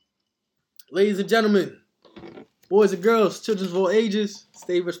Ladies and gentlemen, boys and girls, children of all ages,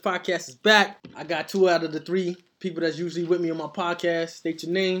 Stay Rich Podcast is back. I got 2 out of the 3 people that's usually with me on my podcast. State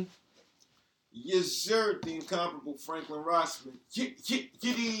your name. Yes, sir. The incomparable Franklin Rossman.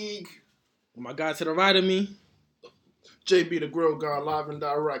 Dig. My guy to the right of me, JB the Grill Guy, live and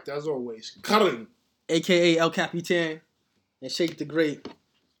direct, as always. Cutting. a.k.a. El Capitan, and Shake the Great.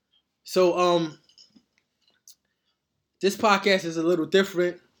 So, this podcast is a little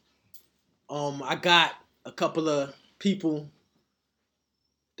different. I got a couple of people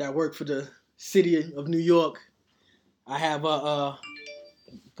that work for the city of New York. I have a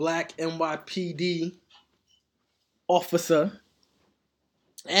black NYPD officer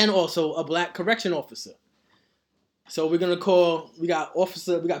and also a black correction officer. So we got PO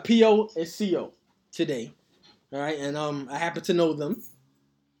and CO today. All right, and I happen to know them.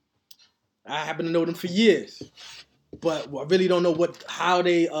 I happen to know them for years, but I really don't know how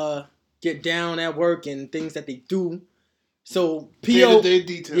they get down at work and things that they do. So PO, day-to-day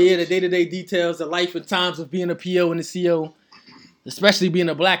details. Yeah, the day-to-day details, the life and times of being a PO and a CO, especially being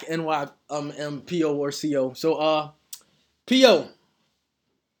a black PO or CO. So PO,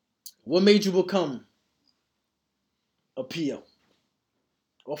 what made you become a PO?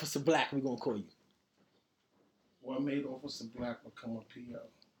 Officer Black, we're gonna call you. What made Officer Black become a PO?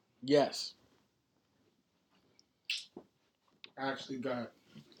 Yes. I actually got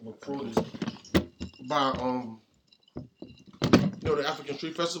recruited by the African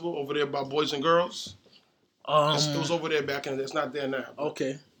Street Festival over there by Boys and Girls. It was over there back in the day. It's not there now.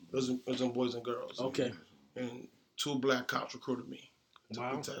 Okay. It was in Boys and Girls. Okay. And 2 black cops recruited me to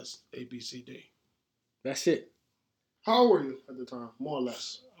Wow. the test, ABCD. That's it. How old were you at the time, more or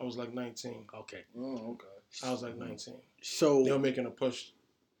less? I was like 19. Okay. Oh, okay. I was like 19. So They were making a push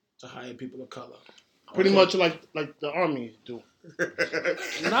to hire people of color. Pretty much like the Army do. Nah,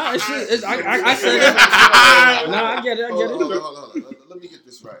 I said it. Nah, I get it. Hold on. Let me get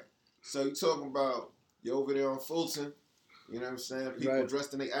this right. So you talking about you're over there on Fulton, you know what I'm saying? People Right.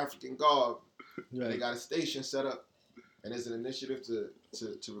 dressed in their African garb. Right. They got a station set up, and there's an initiative to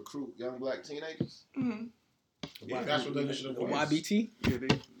recruit young black teenagers. Mm-hmm. Yeah, that's what the initiative was. YBT? Yeah,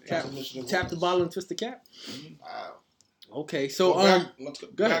 Tap the bottle and twist the cap? Wow. Okay, so Well,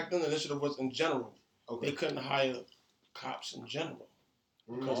 go ahead. back then the initiative was in general. Okay. They couldn't hire cops in general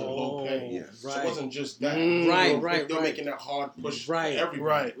because of low pay. yeah. So Right. it wasn't just that. Right. They were making that hard push Right. for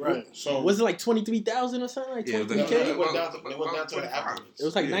everybody. Right. So Was it like 23,000 or something? Like Yeah, it was 23K? They went down to the afterwards. It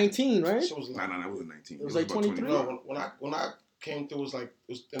was like Yeah. 19, right? So it was like, Nah, that wasn't 19. It was like about 23? no, when I came through, it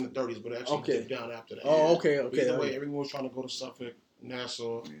was in the 30s, but it actually Okay. dipped down after that. Oh, okay. Either way, everyone was trying to go to Suffolk,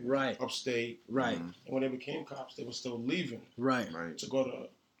 Nassau, Right. upstate. Right. Mhm. And when they became cops, they were still leaving Right. Right. to go to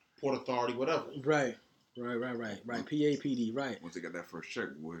Port Authority, whatever. Right. PAPD, right. Once they got that first check,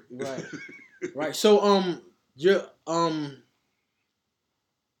 boy. Right. Right. So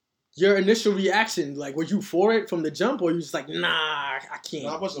your initial reaction, like, were you for it from the jump, or you just like, nah, I can't? No,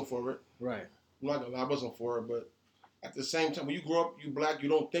 I wasn't for it. Right. I'm not gonna lie, I wasn't for it, but at the same time, when you grow up, you black, you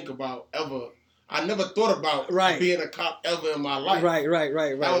don't think about ever. I never thought about Right. being a cop ever in my life.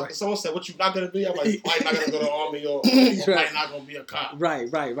 Right. Someone said, "What you not gonna be?" I'm like, "I'm not gonna go to the army or Right. I'm not gonna be a cop." Right.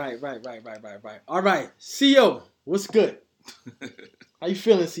 All right, CO, what's good? How you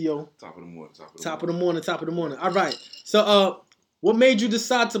feeling, CO? Top of the morning. Top of the morning. All right. So, what made you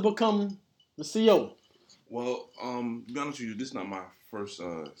decide to become the CO? Well, to be honest with you, this is not my first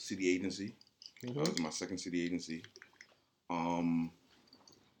city agency. Mhm. This is my second city agency.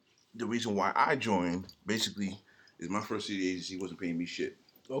 The reason why I joined, basically, is my first city agency wasn't paying me shit.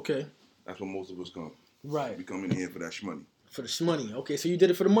 Okay. That's what most of us come. Right. We come in here for that shmoney. For the money. Okay, so you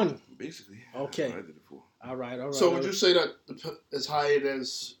did it for the money. Basically. Okay. That's what I did it for. All right. So would you say that it's higher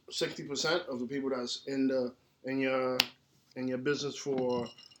as 60% of the people that's in your business for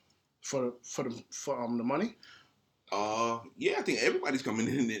the money? Yeah, I think everybody's coming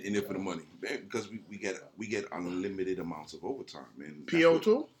in there for the money, man, because we get unlimited amounts of overtime, man. PO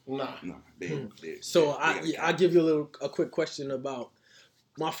too? Nah, they So they I'll give you a quick question about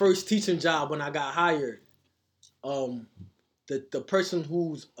my first teaching job when I got hired. The person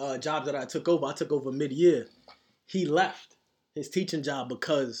whose job that I took over mid-year. He left his teaching job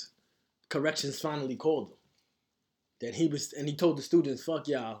because corrections finally called him. That he told the students, "Fuck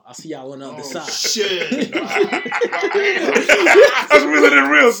y'all, I'll see y'all on the other side." Shit! That's realer than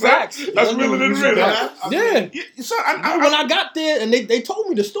real, son. Facts. That's realer than real. Yeah. So When I got there and they told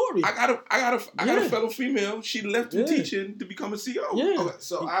me the story. I got a Yeah. fellow female. She left from teaching to become a CO. Yeah. Okay,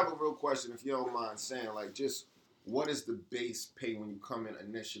 so I have a real question, if you don't mind saying, like, just what is the base pay when you come in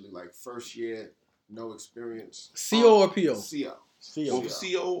initially, like first year, no experience? CO or PO? CO. CO. Well, for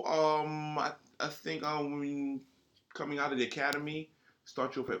CO, I think coming out of the academy,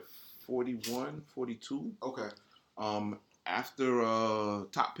 start you off at 41, 42. Okay. After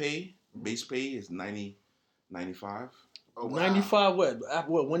top pay, base pay is 90, 95. Oh, wow. 95 what?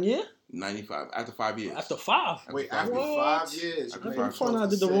 After what, 1 year? 95 after 5 years. After 5? Wait, After after What? 5 years, After man, five- you Fun, I close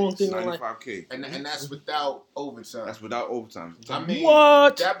did to the wrong 6. thing. I'm like, 95K. And that's without overtime. That's without overtime. I mean,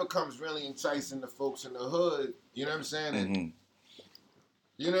 what? that becomes really enticing to folks in the hood. You know what I'm saying? And,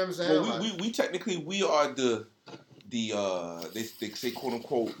 you know what I'm saying? Well, we technically we are the they say quote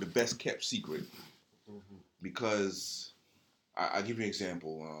unquote the best kept secret because I'll give you an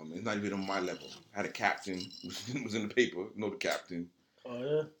example. It's not even on my level. I had a captain who was in the paper. Know the captain. Oh,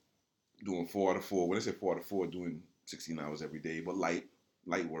 yeah? Doing 4 out of 4. When I say 4 out of 4, doing 16 hours every day, but light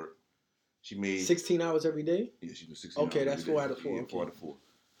work. She made 16 hours every day? Yeah, she do 16 Okay, hours that's every 4 day. out of 4. Yeah, Okay. 4 out of 4.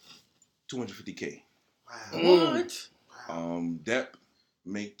 250K. Wow. What? Dep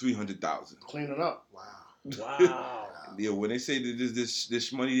make 300,000. Clean it up. Wow. Wow. Yeah, when they say that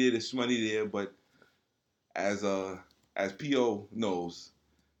this money there, but as PO knows,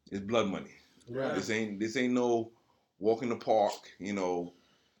 it's blood money. Right. This ain't no walk in the park, you know.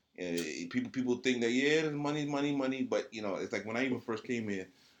 People think that there's money, but you know, it's like when I even first came here,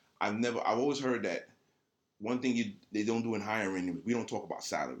 I've always heard that one thing they don't do in hiring, we don't talk about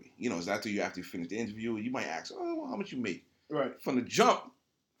salary. You know, it's after you finish the interview, you might ask, oh, well, how much you make? Right. From the jump,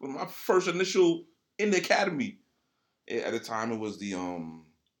 from my first initial in the academy, at the time it was the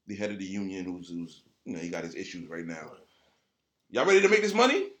head of the union who's you know, he got his issues right now. Y'all ready to make this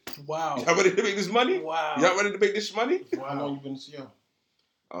money? Wow. Y'all ready to make this money? Wow. Y'all ready to make this money? How long you been in CO?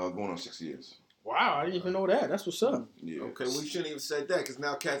 Going on 6 years. Wow, I didn't even know that. That's what's up. Yeah. Okay, we shouldn't even say that because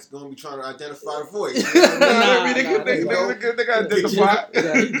now cats going to be trying to identify the voice. You Nah, know what I mean? they got Yeah, identified.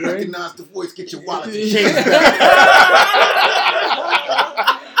 yeah, he great. Recognize the voice, get your wallet and Yeah. change back.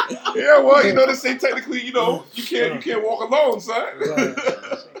 Yeah, well, you know, they say technically, you know, you can't walk alone, son. Right.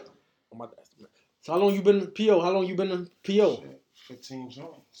 So how long you been in PO? How long you been in PO? 15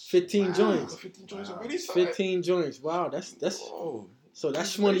 joints. 15 Wow. joints. 15 joints already, son. 15 joints. Wow, that's Oh. so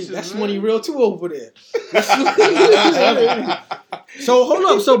that's money. Congratulations, That's man. money real too over there. So hold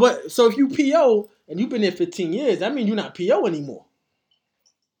up. So if you PO and you've been there 15 years, that means you're not PO anymore.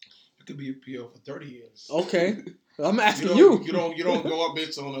 You could be a PO for 30 years. Okay, I'm asking You you. don't go up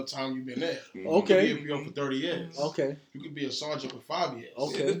based on the time you've been there. Okay. You could be a PO for 30 years. Okay. You could be a sergeant for 5 years.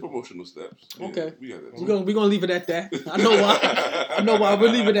 Okay. Yeah, there's promotional steps. Yeah, Okay. we got that. We're gonna leave it at that. I know why.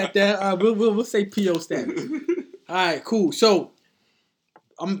 We'll leave it at that. We'll say PO status. All right, cool. So,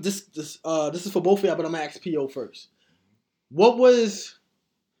 this is for both of y'all, but I'm gonna ask PO first. What was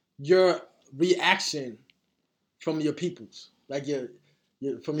your reaction from your peoples, like your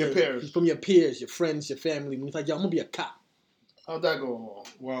peers, from your peers, your friends, your family? When it's like, yo, I'm gonna be a cop, How'd that go along?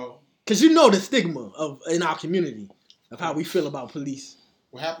 Well, because you know the stigma in our community of how we feel about police.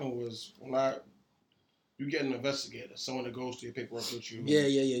 what happened was you get an investigator, someone that goes to your paperwork with you.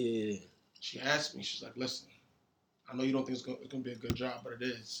 Yeah. She asked me, she's like, listen, I know you don't think it's going to be a good job, but it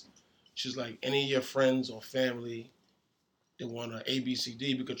is. She's like, any of your friends or family that want an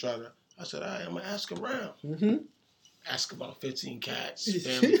ABCD, we could try to. I said, all right, I'm going to ask around. Mm-hmm. Ask about 15 cats,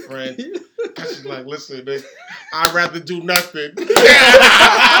 family, friends. And she's like, listen, bitch, I'd rather do nothing.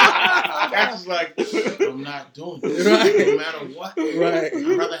 That's just like, I'm not doing it. Right. No matter what. Right.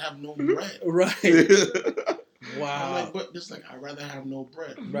 I'd rather have no bread. Right. I'm Wow. like, but it's like, I'd rather have no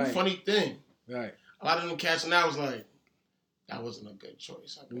bread. Right. Funny thing, Right. a lot of them cats now was like, that wasn't a good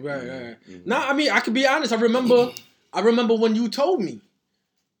choice. I think. Right. Mhm. No, I mean, I could be honest. I remember when you told me.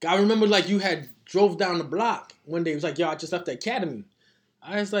 I remember like you had drove down the block one day. It was like, yo, I just left the academy.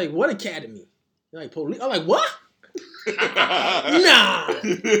 I was like, what academy? You're like, police. I'm like, what? Nah.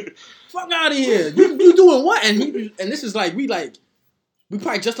 Fuck out of here. You doing what? And this is like we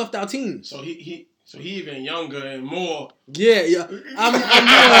probably just left our teams. So he even younger and more. Yeah.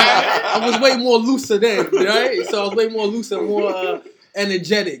 I was way more looser then, right? So I was way more looser, more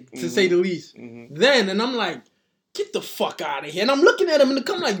energetic, to say the least. Mhm. Then, and I'm like, get the fuck out of here. And I'm looking at him and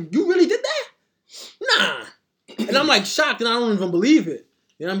I'm like, you really did that? Nah. And I'm like shocked and I don't even believe it.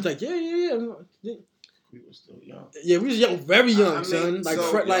 And I'm like, yeah. We were still young. Yeah, we was young, very young, I mean, son. Like,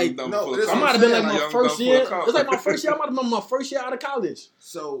 so- like Young, no, full of this I I'm might have confidence. been like my Young, first full of year. It was confidence. like my first year. I might have been my first year out of college.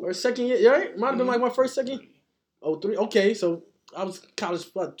 So, Or second year, right? Might have been like my first, second. Oh, 3. Okay, so I was college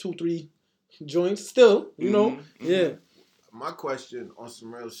for about 2-3 joints. Still, you know. Mhm, mhm. Yeah. my question on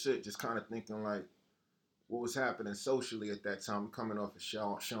some real shit, just kind of thinking like, what was happening socially at that time? Coming off of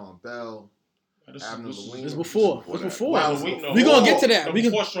Sean Bell. This Abner is Louise. It's before. Before It's that. before. Wow. We gonna get to that. No, We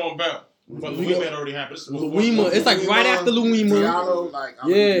before can. Sean Bell. But Louis had already happened. Louima, it's like right after Louima. Diallo, like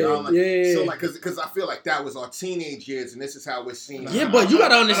Yeah. So like, because I feel like that was our teenage years, and this is how we're seeing. Yeah, but you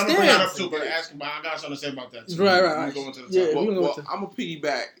gotta understand. I got something to say about that too. Right. Going to the Yeah, top. Well, I'm gonna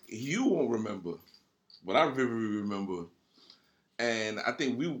piggyback. You won't remember, but I vividly remember. And I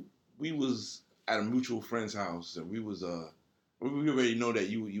think we was at a mutual friend's house, and we already know that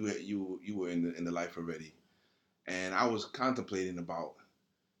you were in the life already, and I was contemplating about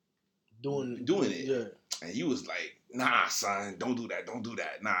doing it, yeah. and you was like, "Nah, son, don't do that.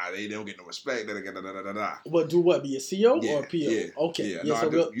 Nah, they don't get no respect." What do what? Be a CO Yeah, or a PO? yeah, Okay. yeah. Yeah,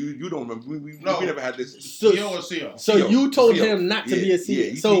 No, you don't remember. We never had this. So, CO or CO? So you told CO. him not to be a CO.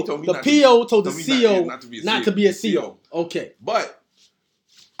 Yeah, so he told me the not PO told the me CO not to be a CO. Okay. But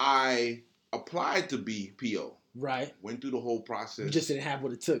I applied to be PO. Right. Went through the whole process. You just didn't have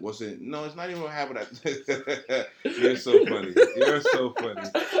what it took. No, it's not even what happened. You're so funny.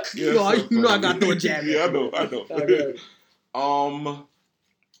 You know I got to throw a jab. Yeah, I know. Okay.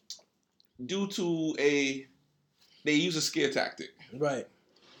 Due to they use a scare tactic. Right.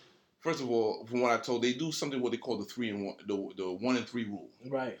 First of all, from what I told, they do something what they call the 3 and 1, the 1 and 3 rule.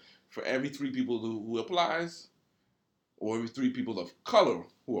 Right. For every 3 people who applies, or every 3 people of color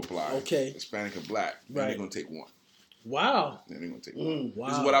who apply, okay, Hispanic and black, then they're gonna take 1. Wow. Then they're gonna take 1. Wow.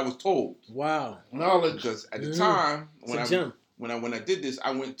 This is what I was told. Wow. Knowledge. Because at the time when I did this,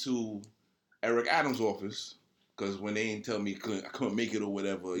 I went to Eric Adams' office because when they didn't tell me I couldn't make it or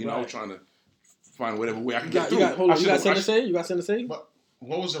whatever, I was trying to find whatever way I could get through. You got something to say? You got something to say? But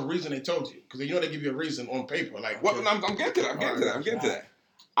what was the reason they told you? Because they give you a reason on paper. Like what? I'm getting to that.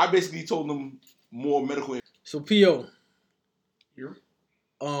 I basically told them more medical. So PO. Here.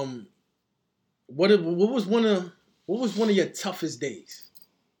 What was one of your toughest days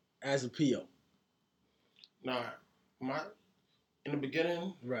as a PO? Nah, in the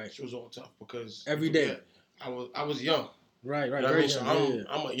beginning, right, she was all tough because every day I was young. Right. You know what I mean? So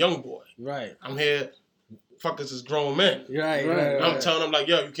I'm a young boy. Right. I'm here. Fuckers is grown men. Right. I'm telling them like,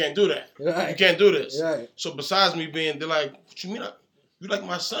 yo, you can't do that. Right. You can't do this. Right. So besides me they're like, what you mean? You like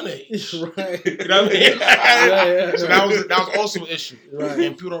my son age. Right. You know what I mean? Yeah. So that was also an issue. Right.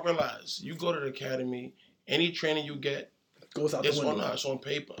 And people don't realize you go to the academy, any training you get goes out it's the window. It's on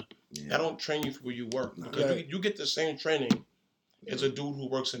paper. Yeah. I don't train you for where you work because you get the same training as a dude who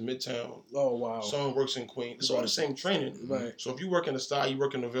works in Midtown. Oh wow. Someone works in Queens. It's all the same training. Right. So if you work in the Star, you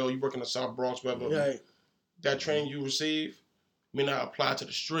work in the Ville, you work in the South Bronx, whatever. Right. That training you receive may not apply to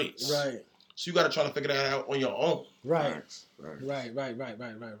the streets. Right. So you got to try to figure that out on your own. Right. Right. Right.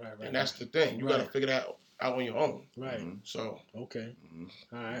 And that's the thing. You got to figure that out on your own. Right. Mm-hmm. So okay.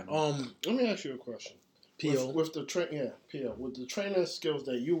 Mm-hmm. All right. Let me ask you a question. PO. With the PO. With the training skills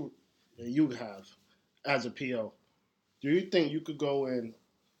that you have as a PO, do you think you could go in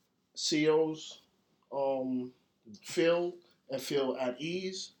CO's field and feel at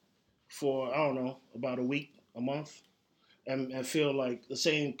ease for, I don't know, about a week, a month, and feel like the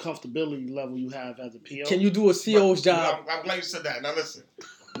same comfortability level you have as a PO? Can you do a CO's job? I'm glad you said that. Now listen,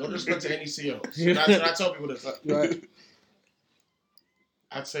 no disrespect to any COs. And I tell people this. Right.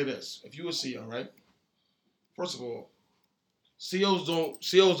 I'd say this: if you a CO, right? First of all, COs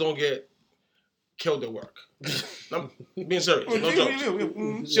don't get killed at work. I'm being serious. No jokes.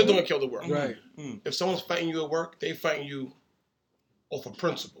 COs don't get killed at work. Right. If someone's fighting you at work, they fighting you off a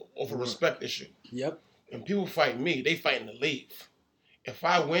principle, off a respect issue. Yep. And people fight me, they fighting to leave. If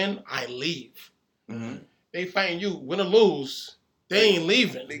I win, I leave. Mm-hmm. They fighting you, win or lose, they ain't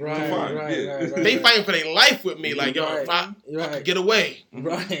leaving. Right. They fighting for their life with me. Like, yo, if I can get away.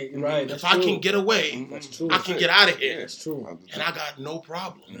 Right. If I can get away, that's true. I can get out of here. That's true. And I got no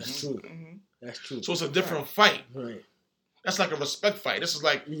problem. That's true. That's true. So it's a different fight. Right. That's like a respect fight. This is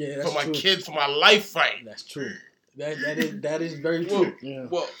like that's for my true. kids, for my life fight. That's true. That is very true. Yeah.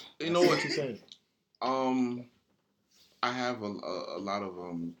 Well, you know what you're saying. I have a lot of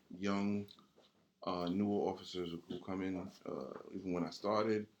young, newer officers who come in, even when I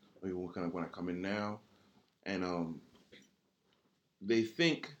started, or even when I come in now, and they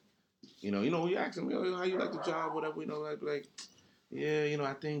think, you ask them, how you like the job, whatever, like, yeah,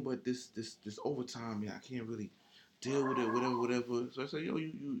 I think, but this overtime, I can't really deal with it, whatever. So I say,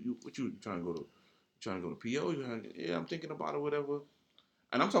 you what you trying to go to? Trying to go to PO? Yeah, I'm thinking about it, whatever.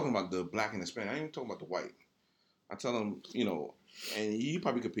 And I'm talking about the black and Hispanic. I ain't even talking about the white. I tell them, and you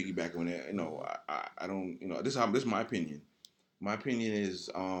probably could piggyback on that. I don't, this is my opinion. My opinion is,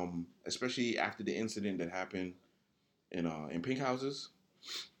 especially after the incident that happened in Pink Houses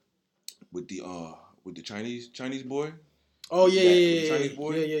with the Chinese boy. Oh yeah, That yeah, Chinese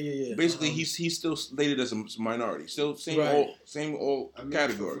boy? yeah. Basically, he's still slated as a minority. Still same Right. old I mean,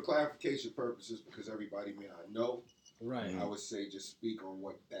 category. For clarification purposes, because everybody may not know, Right. I would say just speak on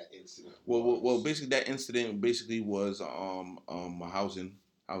what that incident Well, basically that incident was a housing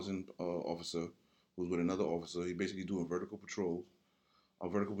officer who was with another officer. He basically doing vertical patrol. A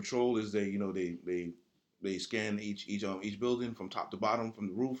vertical patrol is they scan each building from top to bottom, from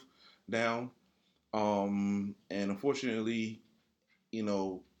the roof down. And unfortunately,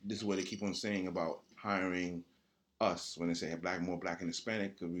 this is what they keep on saying about hiring us when they say more black and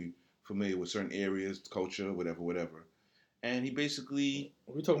Hispanic, because we familiar with certain areas, culture, whatever. And he basically,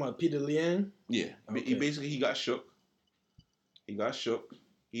 Are we talking about Peter Liang? yeah, Okay. he got shook.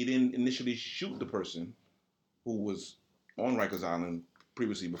 He didn't initially shoot the person who was on Rikers Island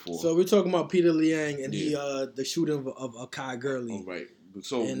previously before. So we're talking about Peter Liang and Yeah. the shooting of Akai Gurley. Oh, right.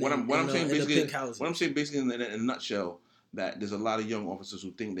 So in what I'm saying the basically, pink houses. what I'm saying basically in a nutshell, that there's a lot of young officers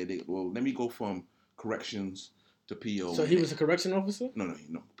who think that let me go from corrections to PO. So he was a correction officer? No.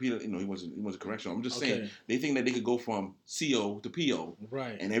 Peter, he wasn't correctional. I'm just Okay. saying they think that they could go from CO to PO,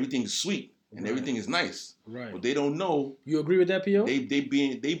 Right. and everything's sweet and Right. everything is nice. Right. But they don't know You agree with that, P.O.? they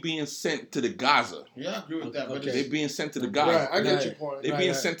being sent to the Gaza. Yeah, I agree with that. But Okay. They it's, being sent to the Right, Gaza. I get Right. your point. They Right,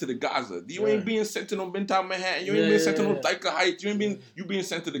 being right. sent to the Gaza. You Right. ain't being sent to no Midtown Manhattan. You ain't Yeah, being sent to no yeah. Dyker Heights. You being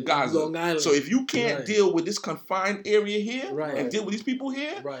sent to the Gaza. Long Island. So if you can't Right. deal with this confined area here Right. and deal with these people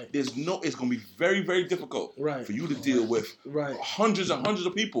here, Right. it's gonna be very, very difficult Right. for you to deal with Right. hundreds and hundreds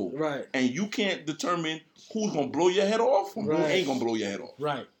of people. Right. And you can't determine who's gonna blow your head off and who Right. ain't gonna blow your head off.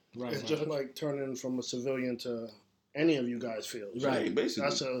 Right. Right. It's right. just like turning from a civilian to any of you guys feel. Right. Yeah, basically.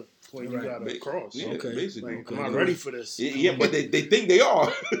 That's a point you Right. gotta cross. Yeah, Okay. basically. Like, I'm not ready for this. Yeah, but they think they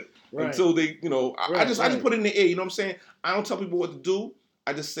are Right. until they, I Right, just right. put it in the air. You know what I'm saying? I don't tell people what to do.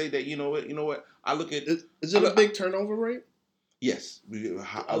 I just say that you know what. I look at Is it a big turnover rate? yes,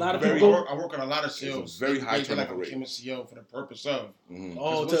 A lot of I people- work on a lot of COs. It's a very high They feel like turnover I became a CO for the purpose of. Mhm.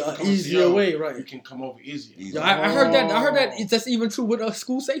 Oh, Because once to you become a easier CO, way, You right. can come over easier. Easy. Yeah, I heard that. I heard that. Oh. That's even true with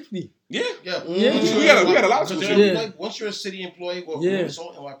school safety. Yeah. Yeah, Yeah. We got a lot of Because schools. they're Yeah. like, once you're a city employee, well, Yeah. it's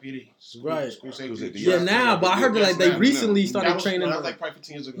all NYPD. School, Right. School safety. School safety, Yeah, Yeah. now, but I heard that Yes, like they now. recently That started was, training. that was like probably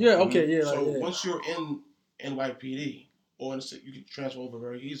 15 years ago. Yeah. Okay. Yeah. So Like, yeah. once you're in NYPD or in the city, you can transfer over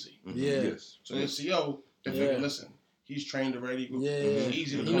very easy. Mhm. Yeah. Yes. So the CO, they figure, Yeah. listen, he's trained already. Yeah, It's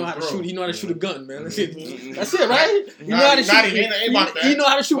easy to He know how to come shoot. through. He know how to shoot a gun, man. That's it. Mhm. That's it, right? You know Not- how to not shoot. even- ain't about that. He know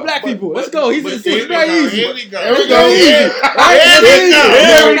how to shoot black But- people. Let's but- go. He's but it's here we very go, easy. here we go. Here we It's go. very easy. Yeah. Right? Here It's we easy. go.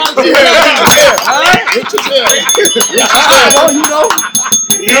 Yeah, Here we not- go. All right? What you said? Yeah, I know, you know.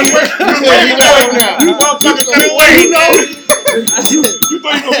 Here we go now. You motherfucker couldn't You wait. know. That's it. You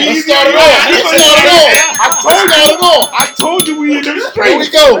thought you gonna be Let's easy? start it off. Let's start it off. I told you we in them Here straight. we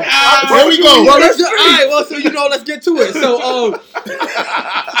go. Here we go. Well, let's all right. Well, so you know, let's get to it. So,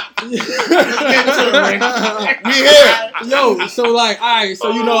 We here. yo, so like, all right, so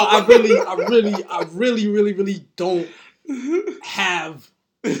you know, I really don't have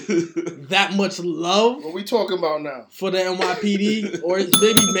that much love What we talking about now? for the NYPD or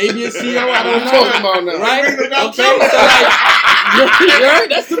maybe a CO. I What don't we talking know. about now? Right? Okay. So like, you're right.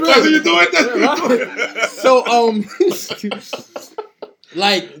 That's the real. That's what you doing. That's what you doing. So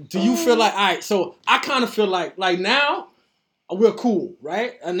like, do you feel like all right? So I kind of feel like now we're cool,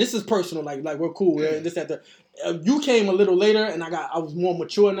 right? And this is personal. Like we're cool. Right? This that. You came a little later, and I was more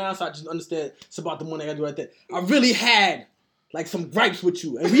mature now, so I just understand it's about the money I got to do right there. I really had like some gripes with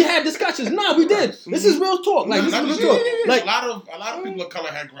you, and we had discussions. No, we did. This is real talk. Like this is real talk. Like a lot of people of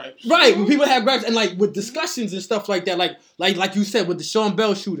color had gripes. right, when people have gripes and like with discussions and stuff like that, like you said with the Sean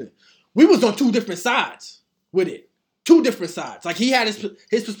Bell shooting, we was on two different sides with it. Two different sides. Like he had his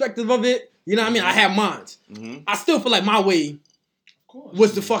perspective of it. You know what I mean? I had mine. Mhm. I still feel like my way Of course.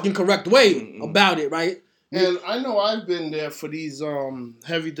 was the fucking correct way Mhm. about it, right? And I know I've been there for these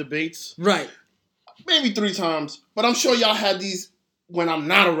heavy debates, Right. maybe 3 times, but I'm sure y'all had these when I'm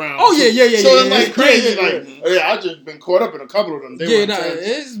not around. Oh yeah, yeah, yeah, So yeah. it's like yeah, crazy. yeah, Like, I just been caught up in a couple of them. They yeah, were nah, intense.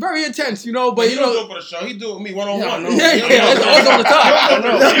 it's very intense, you know. But But he you don't do know, it for the show. He do it with me Yeah, I one-on-one. know. yeah, yeah, that's always on the top. I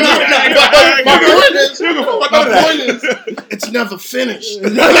know. No, My point is, it's never finished. no.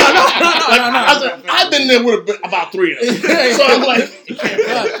 I've been there with about 3 of them. So I'm like,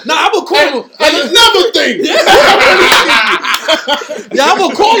 Nah, I'm gonna call him. and another thing. Yeah, I'm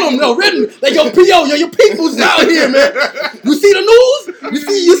gonna call him. No, written. Like yo, P.O., yo, your people's out here, man. You see the news? You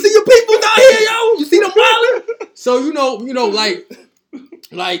see your people's out here, yo. You see them wilding? So you know, like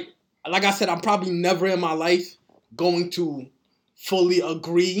I said, I'm probably never in my life going to fully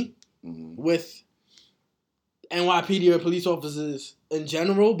agree Mhm. with NYPD or police officers in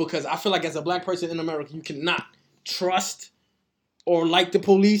general because I feel like as a black person in America, you cannot trust or like the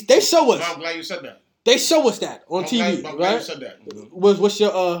police. They show us. I'm glad you said that. They show us that on I'm TV, glad you right? said that. What's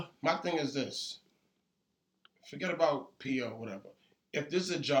your My thing is this. Forget about PO, whatever. If this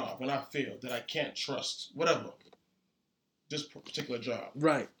is a job and I feel that I can't trust, whatever, this particular job,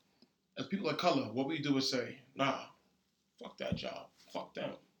 right? as people of color, what we do is say, nah, fuck that job. Fuck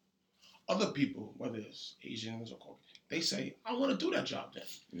them. Other people, whether it's Asians or Caucasians, they say, I want to do that job then.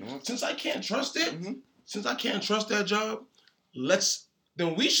 You know what? Since I can't trust it, Mm-hmm. since I can't trust that job,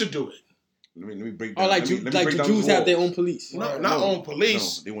 then we should do it. Let me break down. Or like let me the break down Jews those have their walls. own police. Not own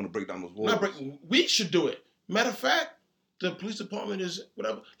police. No, they want to break down those walls. We should do it. Matter of fact, the police department is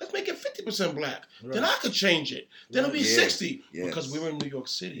whatever. Let's make it 50% black. Right. Then I could change it. Then it'll be Yeah. 60 Yes. because we're in New York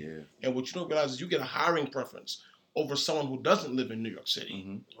City. Yeah. And what you don't realize is you get a hiring preference over someone who doesn't live in New York City.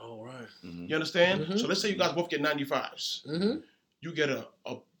 Mm-hmm. All right. Mm-hmm. You understand? Mhm. So let's say you guys both get 95s. Mm-hmm. You get a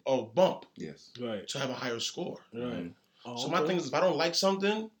bump Yes. Right. to have a higher score. Right. Oh, So my thing is, if I don't like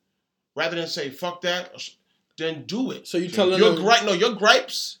something, rather than say fuck that, then do it. So you telling Your them your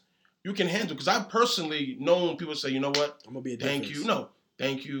gripes, you can handle. Because I've personally known people say, you know what? I'm gonna be a Thank difference. you. No,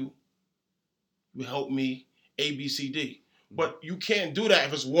 thank you. You helped me. A, B, C, D. But you can't do that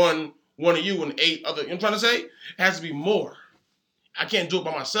if it's one of you and 8 other. You know what I'm trying to say? It has to be more. I can't do it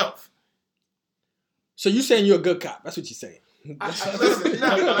by myself. So you saying you're a good cop? That's what you're saying. Listen, It's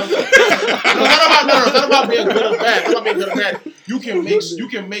not about being good or bad. It's not about being good or bad. You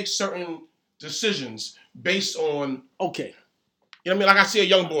can make certain decisions based on, Okay. you know what I mean? Like I see a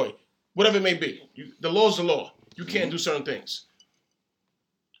young boy, whatever it may be. The law's the law. You can't do certain things.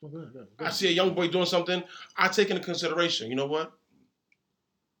 I see a young boy doing something, I take into consideration, you know what?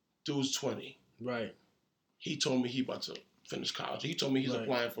 Dude's 20. Right. He told me he about to finish college. He told me he's Right.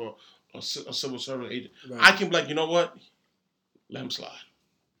 applying for a civil service agent. Right. I can be like, you know what? Let him slide.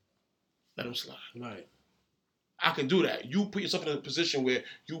 Let him slide. Right. I can do that. You put yourself in a position where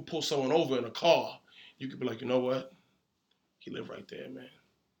you pull someone over in a car, you could be like, you know what? He live right there, man.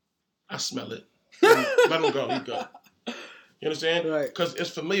 I smell it. Let him go. He good. You understand? Right. Because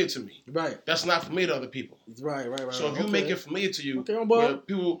it's familiar to me. Right. That's not familiar to other people. Right. So if you make it familiar to you, Okay, I'm where bored.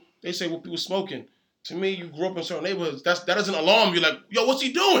 people, they say, well, people smoking. To me, you grew up in certain neighborhoods. That doesn't alarm you. Like, yo, what's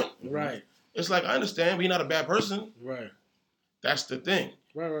he doing? Right. It's like, I understand, but you're not a bad person. Right. That's the thing.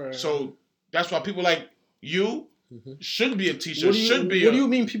 Right. So that's why people like you should be a teacher. What do you, should be. what do you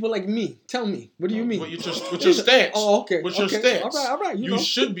mean, people like me? Tell me. What do you mean? With your stance. Oh, okay. With your okay. stance. All right. You You know.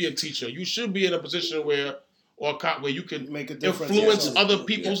 should be a teacher. You should be in a position where, or a cop where you can Make a difference. influence Yeah. other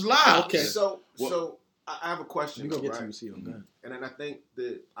people's lives. Okay. So I have a question, We gonna though, get to right? you, okay? And then I think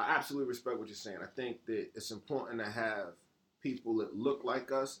that I absolutely respect what you're saying. I think that it's important to have people that look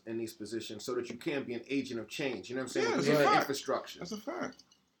like us in these positions so that you can be an agent of change. You know what I'm saying? Yeah, Because that's of a the fact. infrastructure. That's a fact.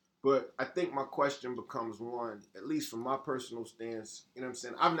 But I think my question becomes one, at least from my personal stance, you know what I'm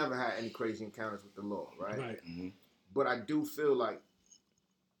saying? I've never had any crazy encounters with the law, right? Right. Mm-hmm. But I do feel like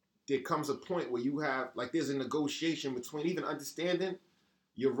there comes a point where you have, like, there's a negotiation between even understanding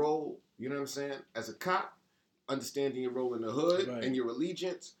your role, you know what I'm saying, as a cop, understanding your role in the hood Right. and your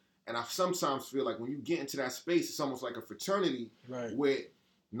allegiance. And I sometimes feel like when you get into that space, it's almost like a fraternity Right. where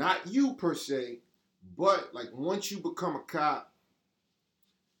not you per se, but like once you become a cop,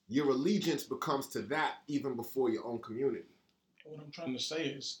 your allegiance becomes to that even before your own community. What I'm trying to say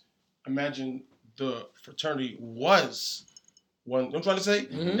is, imagine the fraternity was one. You know what I'm trying to say?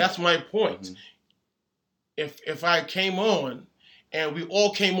 Mhm. That's my point. Mhm. If I came on and we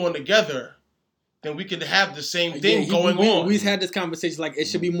all came on together, then we could have the same thing going on. We've had this conversation. Like it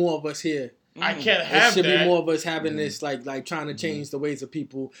should be more of us here. I Mm-hmm. can't It have should that. be more of us having this, like trying to change the ways of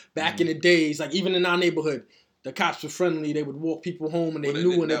people. Back in the days, like even in our neighborhood, the cops were friendly. They would walk people home, and they Well,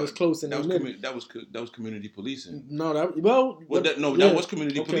 knew when that- it was close and that they was knew. that was community policing. No, that That was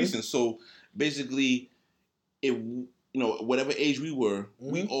community Okay. policing. So basically, whatever age we were,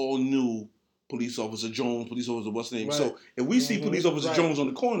 we all knew police officer Jones, police officer what's the name. Right. So if we see police officer Right. Jones on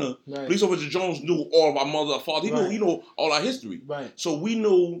the corner, Right. police officer Jones knew all of our mother, our father. He knew all our history. Right. So we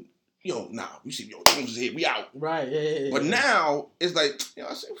knew, we see Jones is here, we out. Right. Yeah. But now it's like,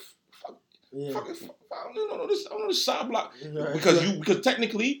 I say, Yeah. fuck, I don't know this side block Right. because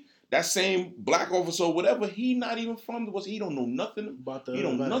technically that same black officer or whatever, he not even from the West. He don't know nothing. About the He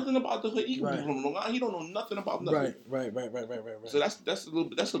don't know right. nothing about the hood. He could Right. be from Long Island. He don't know nothing about nothing. Right. So that's a little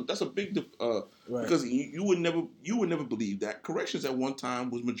bit. That's a big Right. because you would never believe that corrections at one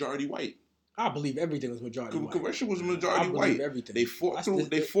time was majority white. I believe everything was majority white. Corrections was I majority believe white. everything. They fought That's through. the-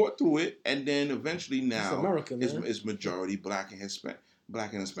 They fought through it, and then eventually now America, man. it's majority black and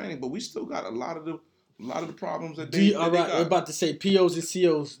Hispanic. But we still got a lot of the problems that Do they. you, that all they right, I'm got. about to say POs and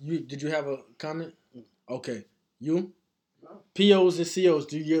COs. Did you have a comment? Okay, you? No, POs and COs,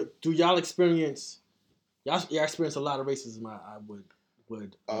 do y'all experience? Y'all experience a lot of racism. I would.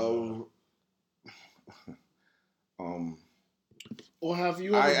 Or have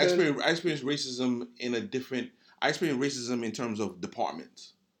you ever I experienced racism in a different. I experienced racism in terms of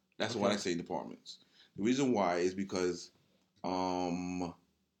departments. That's why I say departments. The reason why is because,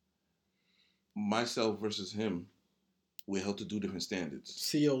 myself versus him, we're held to do different standards.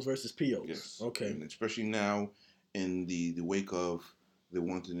 COs versus POs. Yes. Okay. And especially now, in the wake of they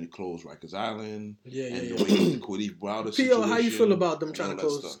wanting to close Rikers Island. Yeah. The wake of the Khalif Browder situation. PO, how you feel about them trying to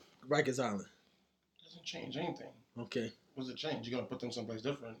close stuff. Rikers Island? Doesn't change anything. Okay. What's it change? You're gonna put them someplace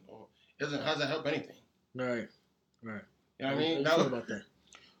different, or how does that help anything? Right. You know what I mean? How you feel about that?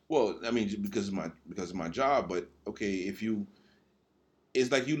 Well, I mean, just because of my job, but okay, it's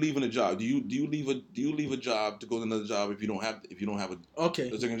like you leaving a job. Do you leave a job to go to another job if you don't have a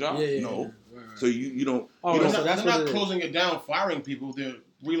second job? Yeah, no. Yeah. Right. So you don't. Oh, you don't so They're not closing it down, firing people. They're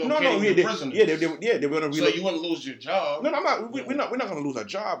relocating the prisoners. They're going to So you wouldn't lose your job. No, I'm not. We're not going to lose our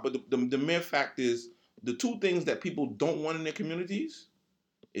job. But the mere fact is, the two things that people don't want in their communities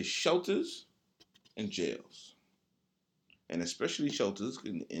is shelters and jails. And especially shelters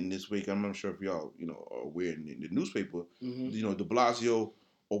in this week. I'm not sure if y'all are aware in the newspaper. Mm-hmm. De Blasio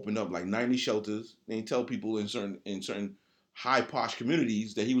opened up like 90 shelters. They tell people in certain high posh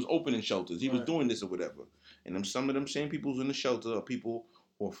communities that he was opening shelters. He was doing this or whatever. And some of them same people who's in the shelter are people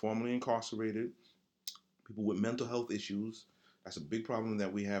who are formerly incarcerated, people with mental health issues. That's a big problem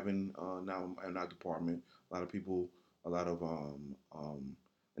that we have now in our department. A lot of people, and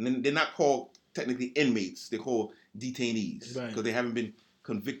then they're not called technically inmates. They're called detainees because they haven't been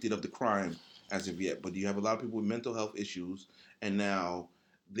convicted of the crime as of yet. But you have a lot of people with mental health issues, and now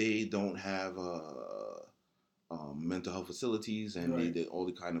they don't have mental health facilities and all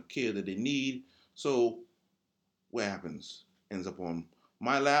the kind of care that they need. So what happens? Ends up on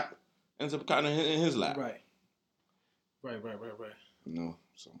my lap, ends up kind of in his lap. Right.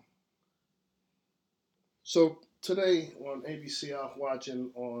 So today on ABC, I was watching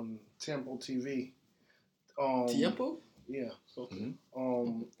on Tiempo TV. Tiempo? Yeah. So,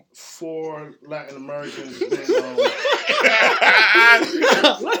 Mm-hmm. 4 Latin Americans. He's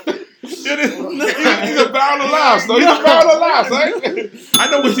a barrel of laughs, though. He's a barrel of laughs, right? I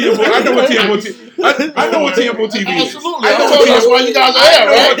know what Tiempo TV is. Absolutely. That's why you guys are here,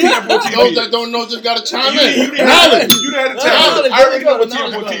 right? Those that don't know just got to chime in. You didn't have to tell me. I already know what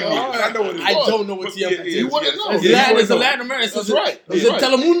Tiempo TV is. I know what it is. I don't know what Tiempo TV is. You wouldn't know. It's a Latin American. That's right. Is it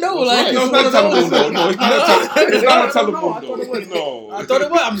Telemundo? No, it's not Telemundo. No, it's not on Telemundo. No. I thought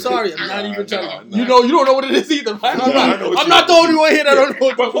it was. I'm sorry. I'm not even telling you. You don't know what it is either, right? I'm not the Tiempo only one here that don't know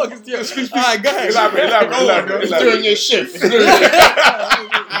what the fuck is Tiempo. All right, go ahead. Elaborate. During your shift.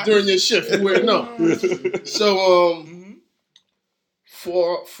 During your shift, you wouldn't know. So,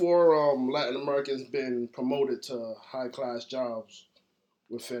 four Latin Americans been promoted to high class jobs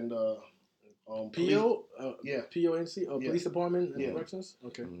within the PO, PONC, police department and Yeah. corrections.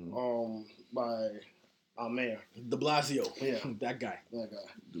 Okay. By our mayor, De Blasio. Yeah. that guy. that guy.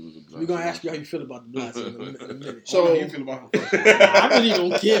 We're gonna ask you how you feel about De Blasio in a minute. So- How do you feel about him? I really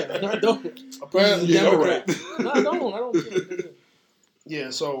don't care. I don't. Apparently, He's a Democrat. No, I don't care. yeah.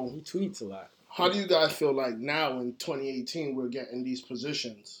 So, He tweets a lot. how do you guys feel like now in 2018 we're getting these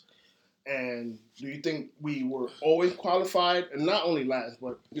positions? And do you think we were always qualified, and not only Latins,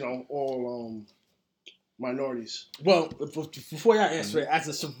 but all minorities? Well, before y'all answer it, as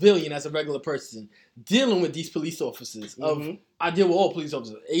a civilian, as a regular person, dealing with these police officers, I deal with all police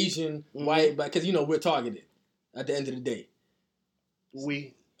officers, Asian, white, because we're targeted at the end of the day.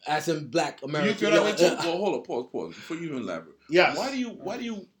 We As in Black Do you American. feel that way too? Well, hold on, pause. Before you even elaborate. yes. Why do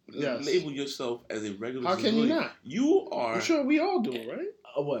you Yes. label yourself as a regular How can you civilian? not? You are. I'm sure we all do it, right?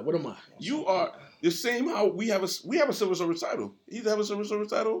 What? What am I? You are the same. How we have a civil service title. You have a civil service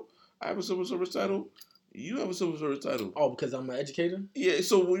title. I have a civil service title. You have a civil service title. Oh, because I'm an educator? Yeah.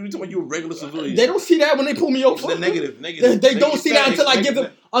 So when you talking about you're a regular civilian, They don't see that when they pull me over. It's the negative. They don't see that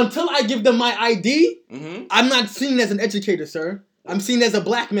until I give them my ID. Mm-hmm. I'm not seen as an educator, sir. I'm seen as a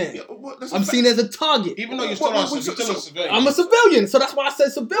black man. Yeah, well, I'm seen as a target. Even though you're What- still a civilian. I'm a civilian, so that's why I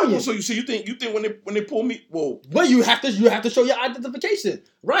said civilian. So you think when they pull me? Whoa. Well, you have to show your identification,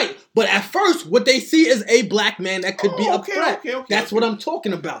 right? But at first, what they see is a black man that could be a threat. That's what I'm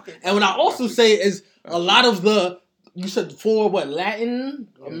talking about. And what I also say is a lot of you said for what Latin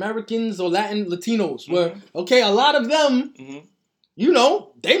Americans or Latin Latinos were okay. A lot of them,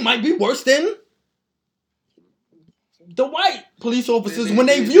 they might be worse than the white police officers when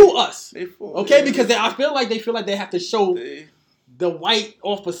they view us. Okay, because I feel like they have to show the white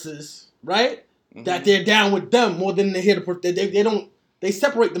officers, right? that they're down with them more than they're here to protect. They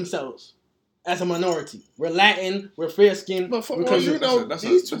separate themselves as a minority. We're Latin, we're fair skinned. But for all because you know,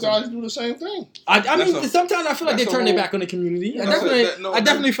 these two guys do the same thing. I mean, sometimes I feel like they turn their back on the community. I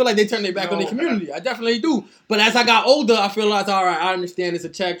definitely feel like they turn their back on the community. I definitely do. But as I got older, I realized, all right, I understand it's a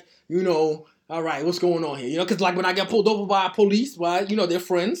check. You know, all right, what's going on here? You know, because like when I get pulled over by police, you know, they're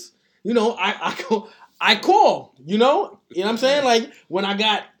friends. You know, I call. You know what I'm saying? Like when I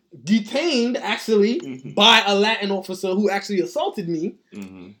got detained actually by a Latin officer who actually assaulted me,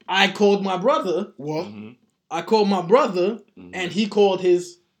 I called my brother. I called my brother, and he called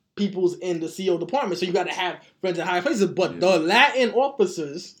his peoples in the CO department. So you got to have friends in high places. But the Latin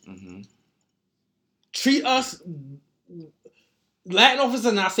officers treat us, Latin officers,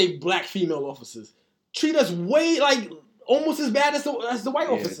 and I say black female officers, treat us way like almost as bad as the white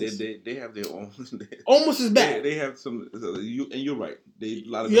officers. They have their own. Almost as bad. They have some. And you're right. A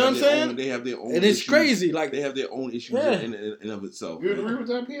lot of you know what I'm saying? They have their own. And it's issues. Crazy. Like they have their own issues in and of itself. You agree with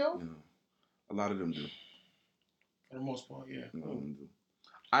that, P.O.? You know, a lot of them do. For the most part, yeah.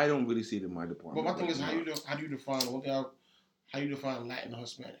 I don't really see it in my department. But my thing is, how do you define how you define Latin or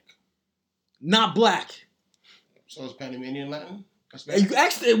Hispanic? Not black. So it's Panamanian Latin?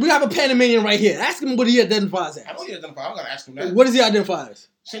 We have a Panamanian right here. Ask him what he identifies as. I know he identifies. I don't gotta ask him that. What does he identify as?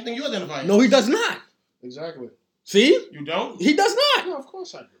 Same thing you identify as. No, he does not. Exactly. See? You don't? He does not. No, of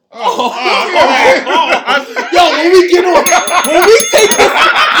course I do. Yo, when we get on, when we take this,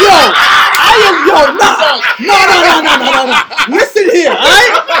 no. Listen here,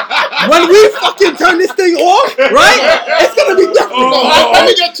 alright? When we fucking turn this thing off, right? It's gonna be different. Let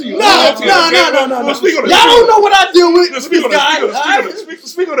me get to you. No. Y'all don't know what I deal with this guy.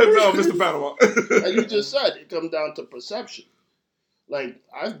 Speak on that, Mr. Panama. Like you just said, it comes down to perception. Like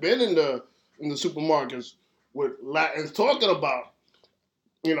I've been in the supermarkets with Latins talking about,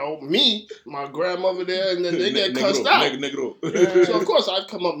 you know, me, my grandmother there, and then they get cussed out. So of course I've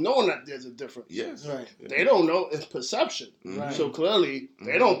come up knowing that there's a difference. Yes. Right. They don't know, it's perception. Right. So clearly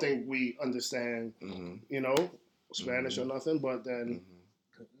they don't think we understand, you know, Spanish or nothing, but then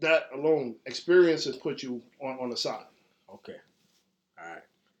that alone, experiences put you on the side. Okay. Alright.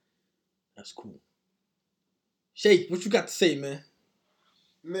 That's cool. Shay, what you got to say, man?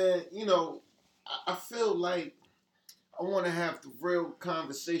 Man, you know, I feel like I want to have the real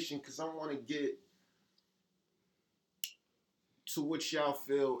conversation because I want to get to what y'all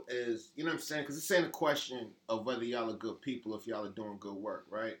feel is, you know what I'm saying? Because this ain't a question of whether y'all are good people, if y'all are doing good work,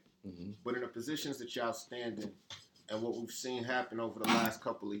 right? But in the positions that y'all stand in and what we've seen happen over the last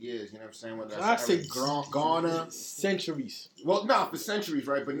couple of years, you know what I'm saying? Whether that's Eric Garner. Centuries. Well, no, for centuries,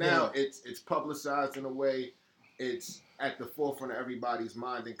 right? But now it's publicized in a way. It's at the forefront of everybody's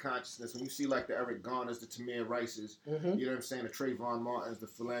mind and consciousness. When you see like the Eric Garners, the Tamir Rices, you know what I'm saying, the Trayvon Martins, the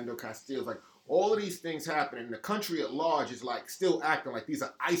Philando Castiles, like all of these things happen, and the country at large is like still acting like these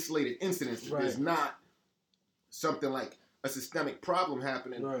are isolated incidents. Right. There's not something like a systemic problem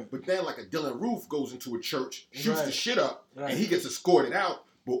happening. Right. But then like a Dylan Roof goes into a church, shoots the shit up, and he gets escorted out.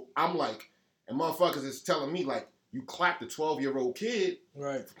 But I'm like, and motherfuckers is telling me like, you clapped a 12-year-old kid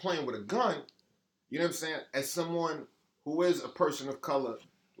for playing with a gun. You know what I'm saying? As someone who is a person of color,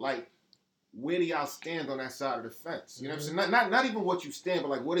 like, where do y'all stand on that side of the fence? You know what I'm saying? Not even what you stand, but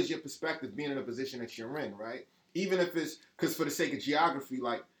like, what is your perspective being in the position that you're in, right? Even if it's, because for the sake of geography,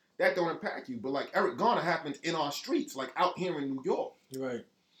 like, that don't impact you. But like, Eric Garner happened in our streets, like out here in New York. Right.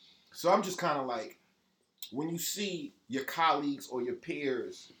 So I'm just kind of like, when you see your colleagues or your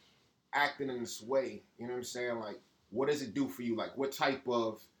peers acting in this way, you know what I'm saying? Like, what does it do for you? Like, what type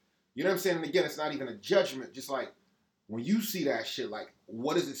of, you know what I'm saying? And again, it's not even a judgment, just like, when you see that shit, like,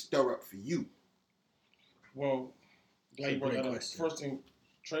 what does it stir up for you? Well, like you brought that up. First thing,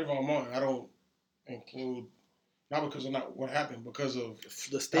 Trayvon Martin, I don't include, not because of not what happened, because of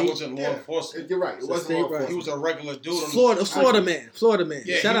the state. That wasn't law enforcement. You're right. It wasn't law enforcement. He was a regular dude. Florida man.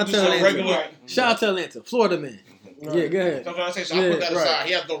 Yeah, Shout out to Atlanta. Shout out to Atlanta. Florida man. Right. Yeah, go ahead. That's what I say. So I put that aside.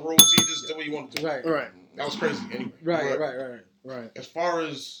 He has no rules. He just did what he wanted to do. Right. That was crazy. Anyway. Right. As far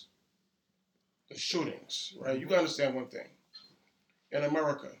as the shootings, right? You gotta understand one thing. In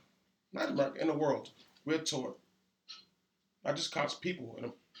America, not America, in the world, we're taught, not just cops, people,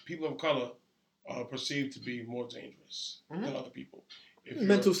 and people of color are perceived to be more dangerous than other people.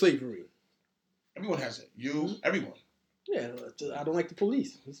 Mental slavery. Everyone has it. You, everyone. Yeah, I don't like the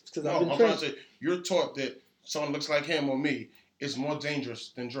police. Because I'm trying to say, you're taught that someone looks like him or me is more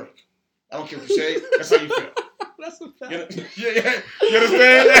dangerous than Drake. I don't care what you say. That's how you feel. That's a fact. Yeah. You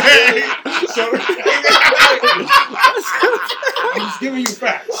understand? So, I'm just giving you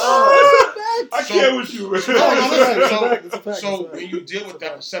facts. I can't with you. Listen. So when you deal with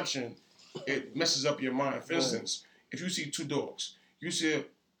that perception, it messes up your mind. For instance, if you see two dogs, you see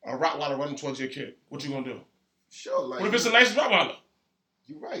a Rottweiler running towards your kid, what you gonna do? Sure, like What if it's a nice Rottweiler?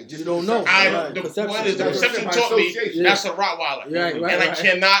 You're right. You don't know. The perception taught me that's a Rottweiler, and I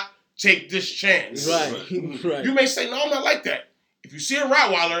cannot take this chance. Right. You may say, no, I'm not like that. If you see a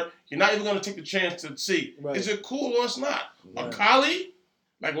Rottweiler, you're not even going to take the chance to see. Right. Is it cool or it's not? Right. A collie,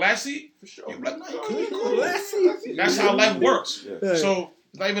 like Lassie, for sure. you're like, no, Cool. cool. Lassie. That's how life works. Yeah. So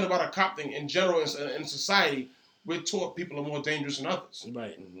it's not even about a cop thing. In general, in society, we're taught people are more dangerous than others.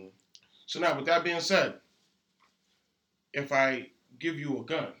 Right. Mm-hmm. So now, with that being said, if I give you a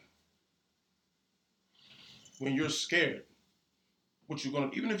gun, when you're scared, what you're gonna,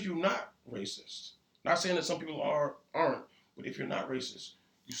 even if you're not racist, not saying that some people aren't, but if you're not racist,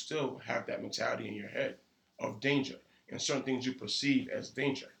 you still have that mentality in your head of danger and certain things you perceive as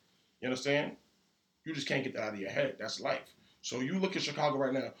danger. You understand? You just can't get that out of your head. That's life. So you look at Chicago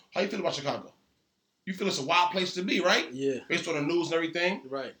right now. How you feel about Chicago? You feel it's a wild place to be, right? Yeah. Based on the news and everything.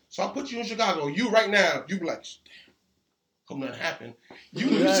 Right. So I put you in Chicago. You right now, you be like, damn, hope nothing happened.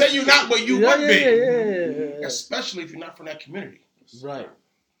 You say you're not, but you would be. Yeah. Especially if you're not from that community. Right.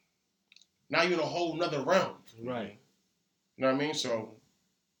 Now you're in a whole nother realm. Right. You know what I mean? So,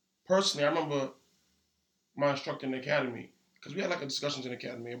 personally, I remember my instructor in the academy, because we had like a discussions in the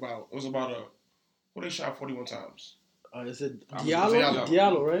academy about, it was about who they shot 41 times. Is it Diallo.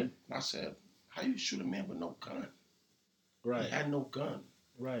 Diallo, right? And I said, how you shoot a man with no gun? Right. He had no gun.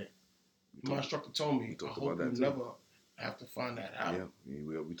 Right. My instructor told me, I hope you never have to find that out.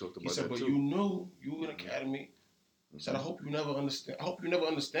 Yeah, we talked about that too. He said, but you knew you were in the academy. He said, I hope you never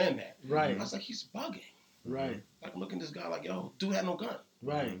understand that. Right. I was like, he's bugging. Right. Like, I'm looking at this guy like, yo, dude had no gun.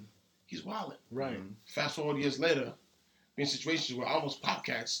 Right. He's wilding. Right. Fast forward years later, be in situations where I almost pop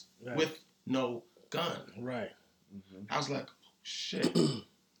cats with no gun. Right. I was like, oh, shit.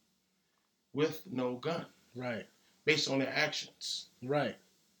 With no gun. Right. Based on their actions. Right.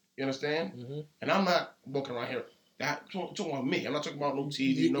 You understand? Mm-hmm. And I'm not walking around here. Talking about me. I'm not talking about no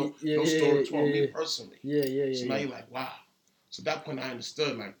TV, no story. Talking about me personally. Yeah. So now you're like, wow. So at that point, I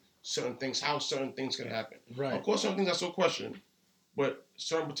understood like certain things, how certain things could happen. Right. Of course, certain things I still question, but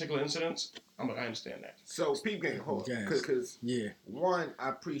certain particular incidents, I understand that. So, peep game, hold on. Because, one, I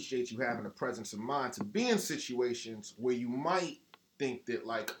appreciate you having a presence of mind to be in situations where you might think that,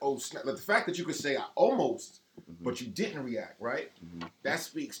 like, oh, snap. Like the fact that you could say, I almost, but you didn't react, right? That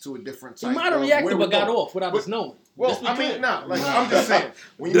speaks to a different type of... You might have reacted but got off without us knowing. Well, I mean, like, I'm just saying,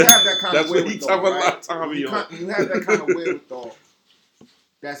 when you have that kind of wherewithal, right? You have that kind of wherewithal,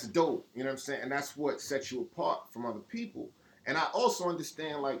 that's dope, you know what I'm saying? And that's what sets you apart from other people. And I also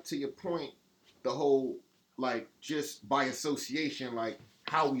understand, like, to your point, the whole, like, just by association, like,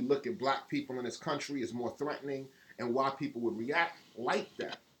 how we look at black people in this country is more threatening and why people would react like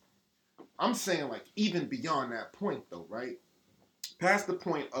that. I'm saying, like, even beyond that point, though, right? Past the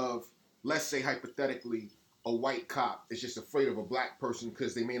point of, let's say, hypothetically, a white cop is just afraid of a black person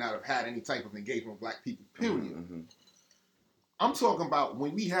because they may not have had any type of engagement with black people, period. I'm talking about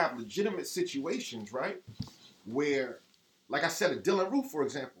when we have legitimate situations, right? Where, like I said, a Dylan Roof, for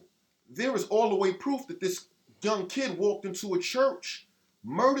example, there is all the way proof that this young kid walked into a church,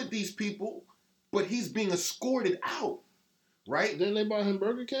 murdered these people, but he's being escorted out, right? Didn't they buy him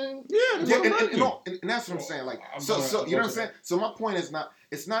Burger King? Yeah, and that's what I'm saying. Like, so you know what I'm saying? So my point is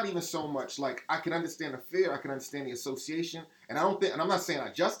it's not even so much like I can understand the fear, I can understand the association, and I'm not saying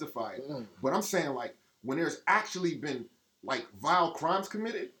I justify it, but I'm saying like when there's actually been like vile crimes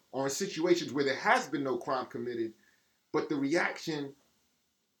committed, or in situations where there has been no crime committed, but the reaction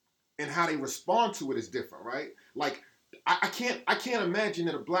and how they respond to it is different, right? Like I can't imagine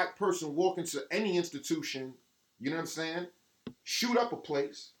that a black person walk into any institution, you know what I'm saying, shoot up a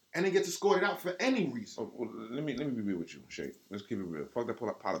place, and then gets escorted out for any reason. Oh, well, let me be real with you, Shay. Let's keep it real. Fuck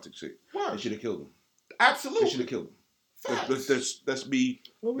that politics shit. What? They should have killed him. Absolutely. They should have killed him. Let's be.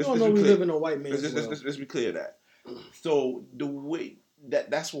 Well, we all know we live in a white man's world. Let's be clear of that. So the way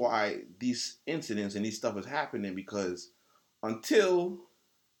that's why these incidents and these stuff is happening, because until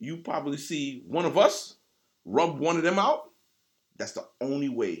you probably see one of us rub one of them out, that's the only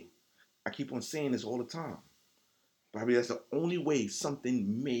way. I keep on saying this all the time. Probably that's the only way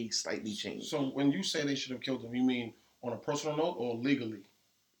something may slightly change. So when you say they should have killed him, you mean on a personal note or legally?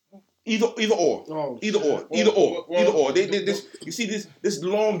 Either or. Either or. This, you see this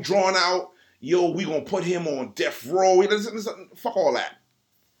long drawn out, yo, we gonna put him on death row. Fuck all that.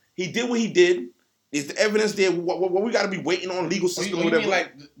 He did what he did. Is the evidence there? What we got to be waiting on legal system? You mean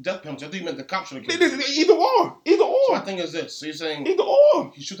like death penalty? I think you meant the cops should have killed him. Either or. So my thing is this. So you're saying either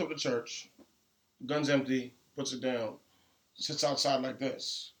or. He shoots up the church, gun's empty, puts it down, sits outside like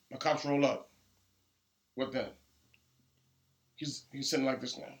this. My cops roll up. What then? He's sitting like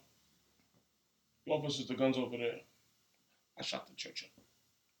this now. Officers, the gun's over there. I shot the church up.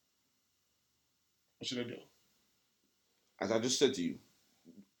 What should I do? As I just said to you,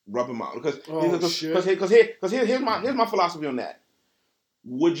 rub him out. Because here's my philosophy on that.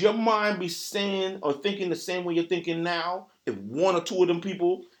 Would your mind be saying or thinking the same way you're thinking now if one or two of them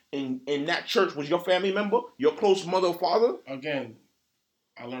people in that church was your family member, your close mother or father? Again,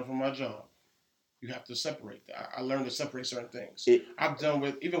 I learned from my job. You have to separate that. I learned to separate certain things. I've done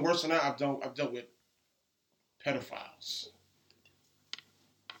with, even worse than that, I've dealt with pedophiles.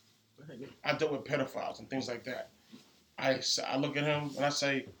 I've dealt with pedophiles and things like that. I look at him and I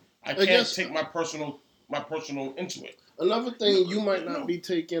say, I can't take my personal into it. Another thing you might not be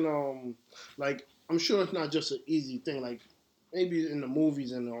taking, like, I'm sure it's not just an easy thing, like maybe in the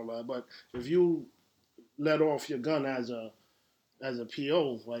movies and all that, but if you let off your gun as a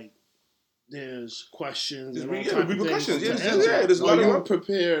PO, like, there's questions and all type of things to answer. Are you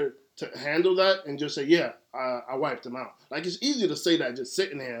prepared to handle that and just say, yeah, I wiped them out? Like, it's easy to say that just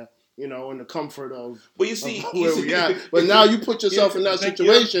sitting here, you know, in the comfort of, but you see, where we at. But now you put yourself in that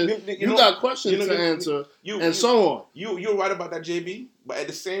situation, you got questions to answer, and so on. You're right about that, JB. But at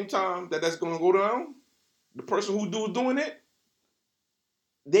the same time that's going to go down, the person who's doing it,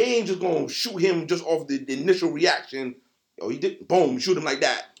 they ain't just going to shoot him just off the initial reaction. Oh, he did, boom, shoot him like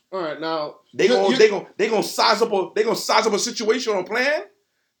that. All right, now they gonna size up a situation or plan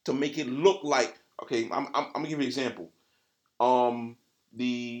to make it look like, okay. I'm gonna give you an example.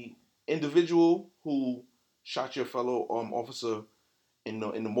 The individual who shot your fellow officer in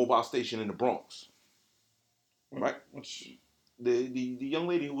the mobile station in the Bronx, right? The young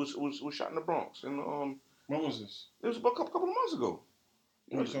lady who was shot in the Bronx, and when was this? It was about a couple of months ago.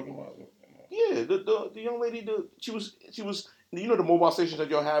 What are you talking about? Yeah, the young lady, she was. You know the mobile stations that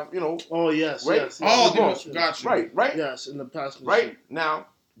y'all have, you know. Oh yes, right? Yes. Oh, gotcha. Right. Yes, in the past. Right now,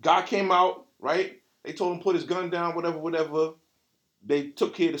 guy came out. Right, they told him to put his gun down. Whatever. They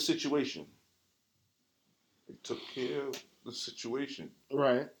took care of the situation.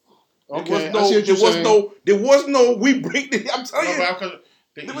 Right. Okay. There was no. We bring. I'm telling you.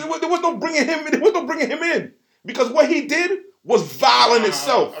 There was no bringing him in. There was no bringing him in because what he did was violent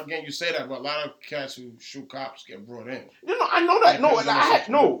itself. Again, you say that, but a lot of cats who shoot cops get brought in. You know, I know that.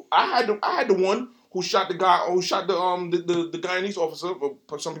 I had the one who shot the guy. Who shot the Guyanese officer.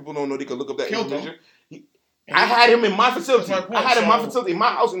 But some people don't know. They can look up that information. I had him in my facility. I had him in my facility, in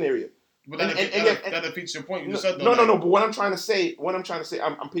my housing area. But that defeats your point. You just said no. But what I'm trying to say,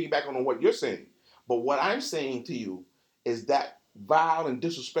 I'm piggybacking on what you're saying. But what I'm saying to you is that vile and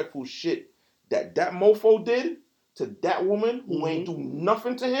disrespectful shit that mofo did to that woman who ain't do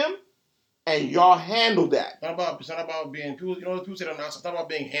nothing to him, and y'all handled that. It's not about being people. You know, people say that now. It's not about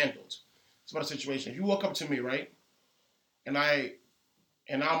being handled. It's about a situation. If you walk up to me, right, and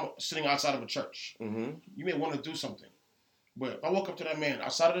I'm sitting outside of a church, you may want to do something, but if I walk up to that man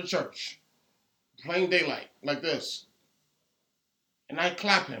outside of the church, plain daylight, like this, and I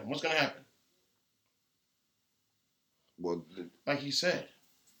clap him, what's gonna happen? Well, like he said,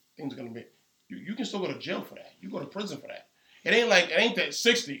 things are gonna be. You can still go to jail for that. You go to prison for that. It ain't that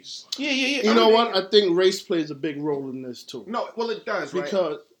 60s. Yeah. You know what? I think race plays a big role in this too. No, well it does, right?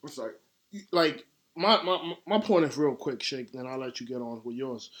 Because I'm sorry. Like my point is real quick, Shake, then I'll let you get on with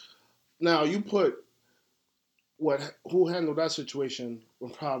yours. Now you put who handled that situation were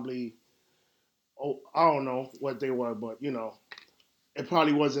probably I don't know what they were, but you know, it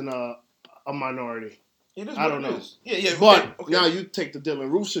probably wasn't a minority. I don't know. Yeah. But now you take the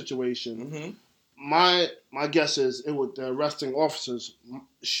Dylan Roof situation. My guess is the arresting officers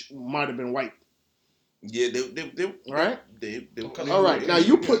might have been white. Yeah, they right. They all right. Now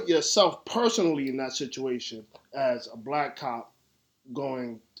you put yourself personally in that situation as a black cop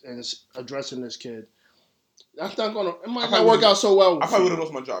going and addressing this kid. That's not gonna. It might not work out so well. I probably would have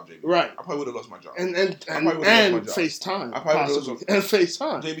lost my job, JB. Right. I probably would have lost my job. And FaceTime. I probably would have lost and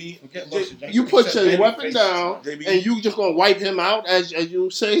FaceTime. JB, you put your weapon down, JB, and you just gonna wipe him out as you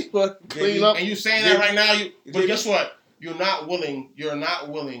say, but clean up. And you saying that right now. But guess what? You're not willing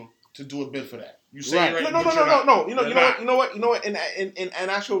to do a bid for that. You say right. No. You know what? In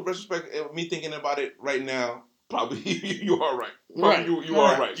actual retrospect, me thinking about it right now, probably you are right.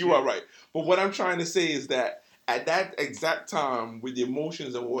 You are right. But what I'm trying to say is that at that exact time, with the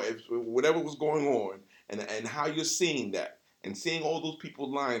emotions and whatever was going on, and how you're seeing that, and seeing all those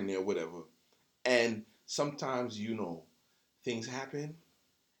people lying there, whatever, and sometimes things happen,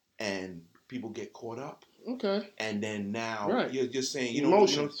 and people get caught up. Okay. And then now you're just saying,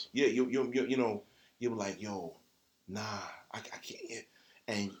 emotions. You're like, yo, nah, I can't.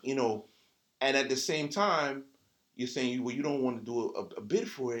 and and at the same time, you're saying you don't want to do a bid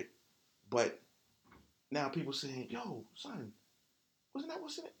for it, but now people saying, "Yo, son, wasn't that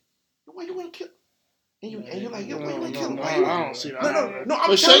what's in it? Why you want to kill?" And you're like, "Yo, why you want to kill him? Why you?" I don't see that. No. I'm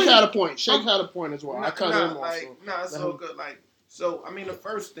But telling Shake you. had a point. Shake had a point as well. I cut him off. It's so good. So I mean, the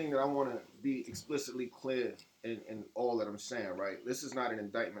first thing that I want to be explicitly clear in all that I'm saying, right? This is not an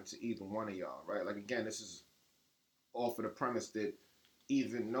indictment to either one of y'all, right? Like again, this is off of the premise that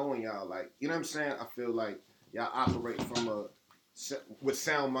even knowing y'all, like, you know what I'm saying? I feel like y'all operate from with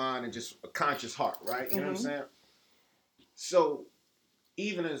sound mind and just a conscious heart, right? You know what I'm saying? So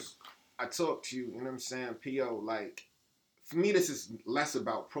even as I talk to you, you know what I'm saying, P.O., like, for me, this is less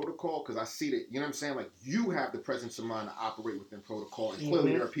about protocol because I see that, you know what I'm saying, like, you have the presence of mind to operate within protocol, and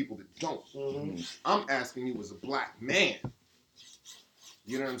clearly there are people that don't. I'm asking you as a black man,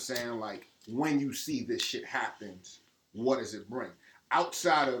 you know what I'm saying, like, when you see this shit happens, what does it bring?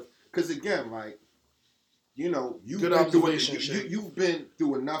 Outside of, because again, like, you've been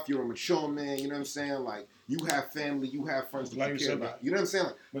through enough, you're a mature man, you know what I'm saying, like, you have family, you have friends that you care about, you know what I'm saying,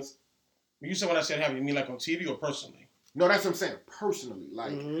 like, when you said when I said happen, you mean like on TV or personally? No, that's what I'm saying. Personally,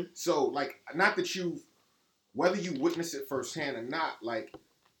 like, so, like, not that whether you witness it firsthand or not, like,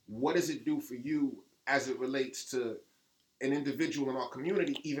 what does it do for you as it relates to an individual in our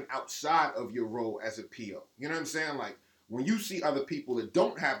community, even outside of your role as a PO? You know what I'm saying? Like, when you see other people that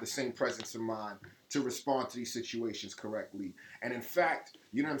don't have the same presence of mind to respond to these situations correctly, and in fact,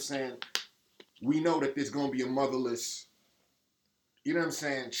 you know what I'm saying, we know that there's going to be a motherless, you know what I'm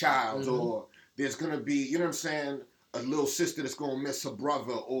saying, child, or there's going to be, you know what I'm saying, a little sister that's going to miss her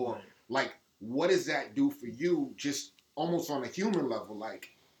brother, or, like, what does that do for you just almost on a human level? Like,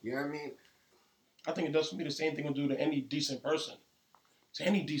 you know what I mean? I think it does for me the same thing it do to any decent person. To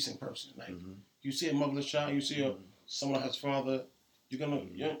any decent person. Like, you see a motherless child, you see someone has father, you're going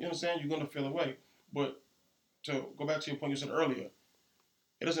to, you understand? You're going to feel away. But to go back to your point you said earlier,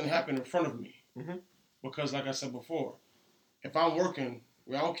 it doesn't happen in front of me. Because, like I said before, if I'm working,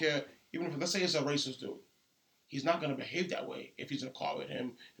 I don't care, even if, let's say it's a racist dude, he's not going to behave that way if he's in a car with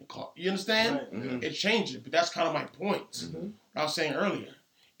him. You understand? Right. It changes, but that's kind of my point. I was saying earlier.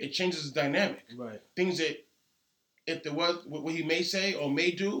 It changes the dynamic. Right. Things that, if there was what he may say or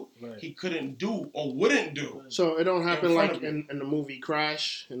may do, he couldn't do or wouldn't do. So it don't happen like in the movie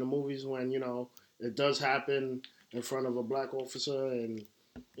Crash, in the movies when, it does happen in front of a black officer and,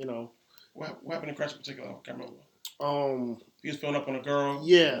 What happened in Crash in particular? I can't remember. He was filling up on a girl.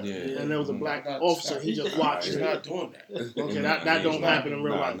 Yeah. And there was a black officer. He just watched. He's not doing that. Okay, that don't happen in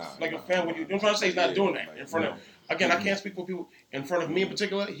real life. Like a fan, I'm trying to say he's not doing that in front of. Again, I can't speak for people in front of me in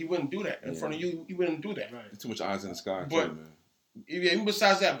particular. He wouldn't do that in front of you. He wouldn't do that. Right. Too much eyes in the sky, but too, man. Even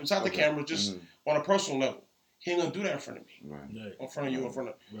besides the camera, just on a personal level, he ain't gonna do that in front of me. Right. In front of you, in front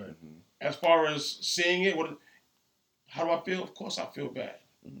of. Right. As far as seeing it, how do I feel? Of course, I feel bad.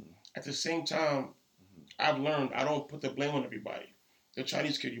 At the same time, I've learned I don't put the blame on everybody. The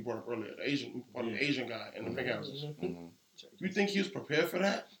Chinese kid you brought up earlier, the Asian guy in the big houses. You think he was prepared for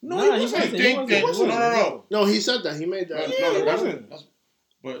that? No, he wasn't. No, he said that. He made that. No, he wasn't.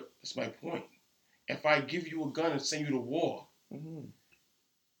 But that's my point. If I give you a gun and send you to war,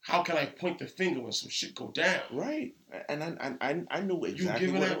 how can I point the finger when some shit go down? Right. And I knew exactly.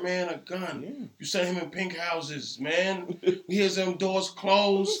 You giving that man a gun. Yeah. You send him in pink houses, man. We hear them doors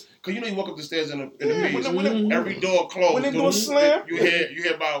closed. Because you walk up the stairs in the meetings, every door closed. When the door slam, you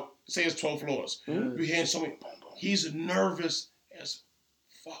hear about, say it's 12 floors. You hear so many. He's nervous as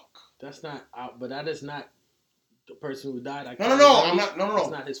fuck. That's not out, but that is not the person who died. No. I'm not. No.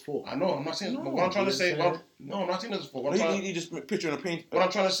 It's not his fault. I know. I'm not saying. But what I'm trying to say. I'm not saying it's his fault. You just picture in a paint. What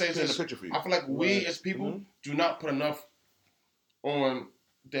I'm trying to say is this. I feel like we as people do not put enough on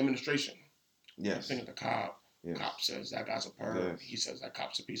the administration. Yes. I think the cop. Yes. Cop says that guy's a perv. Yes. He says that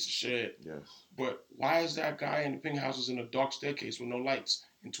cop's a piece of shit. Yes. But why is that guy in the pink houses in a dark staircase with no lights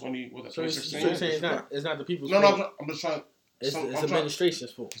in 2016? So you're saying it's not the people's fault? No, I'm just trying. It's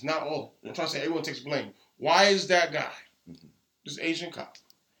administration's fault. It's not all. I'm trying to say everyone takes blame. Why is that guy, this Asian cop,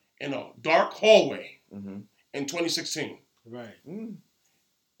 in a dark hallway in 2016? Right.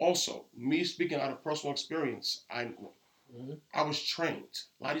 Also, me speaking out of personal experience, I was trained.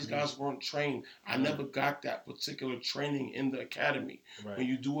 A lot of these guys weren't trained. I never got that particular training in the academy. Right. When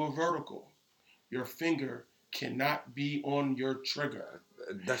you do a vertical, your finger cannot be on your trigger.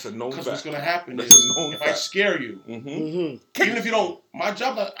 That's a known fact. Because what's going to happen is if I scare you, even if you don't, my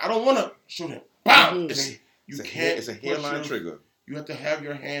job, I don't want to shoot him. Bam! It's a hairline trigger. You have to have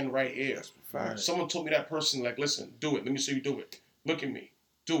your hand right here. That's fact. Someone told me that person, like, listen, do it. Let me see you do it. Look at me.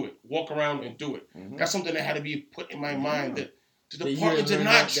 Do it. Walk around and do it. That's something that had to be put in my mind that The department did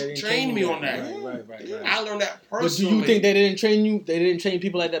not train me on that. Right. I learned that personally. But do you think they didn't train you? They didn't train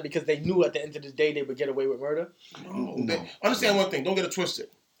people like that because they knew at the end of the day they would get away with murder? No. Understand one thing. Don't get it twisted.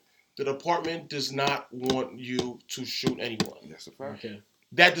 The department does not want you to shoot anyone. That's a fact. Okay.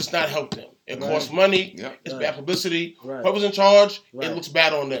 That does not help them. It costs money. Yep. It's bad publicity. Right. Whoever's in charge, it looks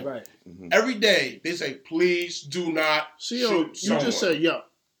bad on them. Right. Mm-hmm. Every day they say, please do not shoot You someone. just said yup.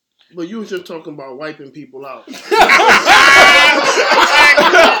 But you was just talking about wiping people out. No.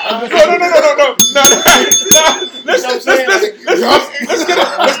 Let's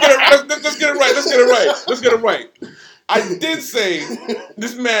get it right. I did say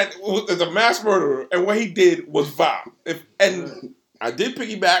this man is a mass murderer, and what he did was vile. And I did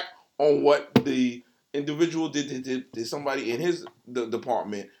piggyback on what the individual did to somebody in his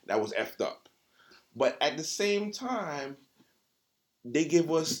department that was effed up. But at the same time, they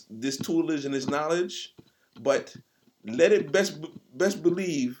give us this tutelage and this knowledge, but let it best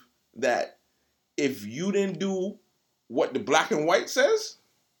believe that if you didn't do what the black and white says,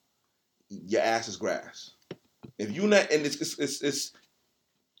 your ass is grass. If you not, and it's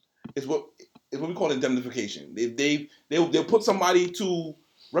what we call indemnification. They'll put somebody to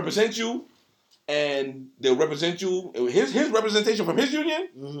represent you, and they'll represent you. His representation from his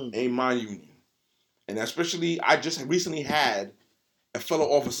union ain't my union, and especially I just recently had a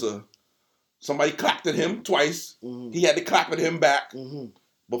fellow officer. Somebody clapped at him twice. He had to clap at him back.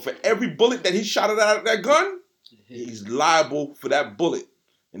 But for every bullet that he shot out of that gun, he's liable for that bullet.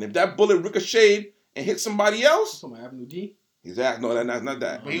 And if that bullet ricocheted and hit somebody else, Avenue D. He's asked, no, that's not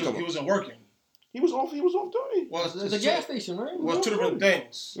that. But he wasn't working. He was off duty. Well, it's a gas station, right? Well, two different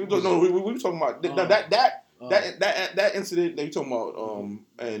things. No, we were talking about that incident that you're talking about.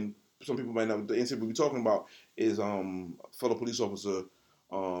 And some people might know the incident we were talking about is a fellow police officer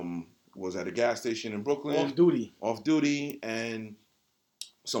was at a gas station in Brooklyn. Off duty, and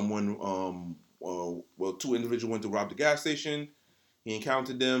someone two individuals went to rob the gas station. He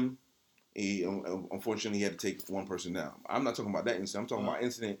encountered them. He unfortunately he had to take one person down. I'm not talking about that incident. I'm talking about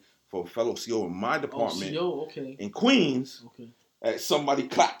incident for a fellow CO in my department in Queens. Somebody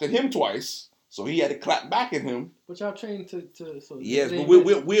clapped at him twice, so he had to clap back at him. But y'all trained to so yes, but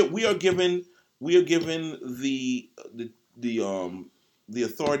we are given the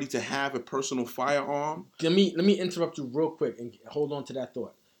authority to have a personal firearm. Let me interrupt you real quick and hold on to that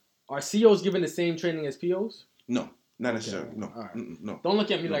thought. Are COs given the same training as POs? No. Not necessarily. No. Right. No. Don't look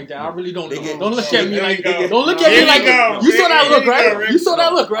at me like that. I really don't know. Don't look at me like that. Don't look at me like that. You saw that look, right? You saw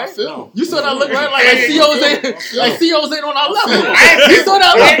that look, right? You saw that look, right? Like COs ain't on our level. You saw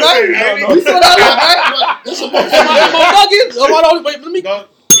that look, right? You saw that look, right? Am I bugging? Wait, let me...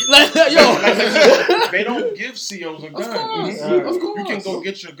 They don't give COs a gun. Of course. You can go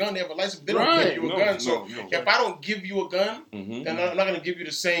get your gun. They have a license. They don't give you a gun. So if I don't give you a gun, then I'm not going to give you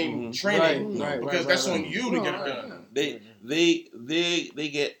the same training because that's on you to get a gun. They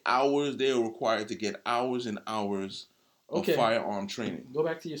get hours. They are required to get hours and hours of firearm training. Go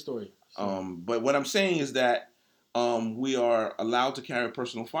back to your story. But what I'm saying is that we are allowed to carry a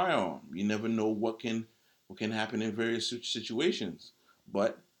personal firearm. You never know what can happen in various situations.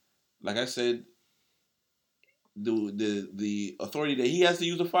 But like I said, the authority that he has to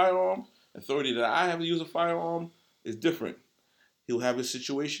use a firearm, authority that I have to use a firearm is different. He'll have a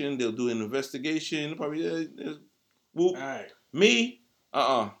situation. They'll do an investigation. Probably whoop. Right. Me,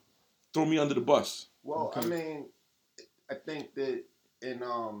 throw me under the bus. Well, I mean, I think that in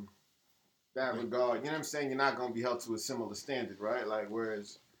that regard, you know what I'm saying, you're not going to be held to a similar standard, right? Like,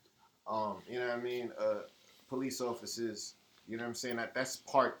 whereas, you know what I mean, police officers, you know what I'm saying, that's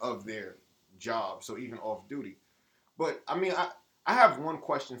part of their job, so even off duty. But, I mean, I have one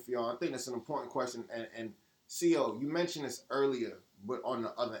question for y'all. I think it's an important question, and CO, you mentioned this earlier, but on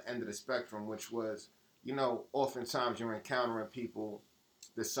the other end of the spectrum, which was, you know, oftentimes you're encountering people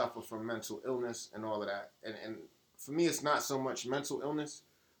that suffer from mental illness and all of that. And for me, it's not so much mental illness,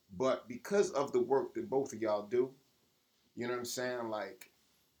 but because of the work that both of y'all do, you know what I'm saying? Like,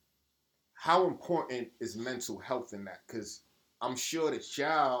 how important is mental health in that? Because I'm sure that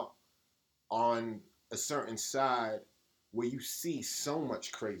y'all on a certain side where you see so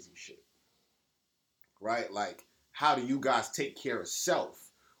much crazy shit, right? Like, how do you guys take care of self?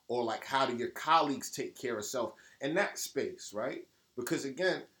 Or like, how do your colleagues take care of self in that space, right? Because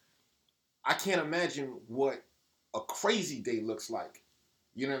again, I can't imagine what a crazy day looks like,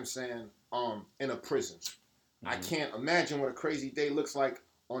 you know what I'm saying, in a prison. I can't imagine what a crazy day looks like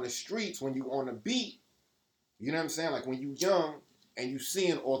on the streets when you on the beat, you know what I'm saying? Like when you young and you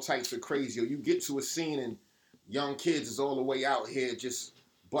seeing all types of crazy, or you get to a scene and young kids is all the way out here just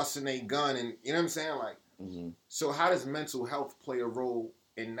busting a gun and, you know what I'm saying? Like, Mm-hmm. So how does mental health play a role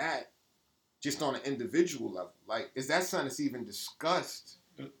in that, just on an individual level? Like, is that something that's even discussed?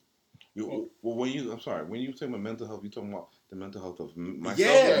 Well, when you say about mental health, you're talking about the mental health of myself.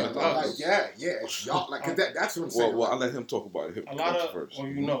 Yeah, mental like, health. y'all, like, 'cause that's what I'm saying. Well, I'll let him talk about it. A lot of, first. well,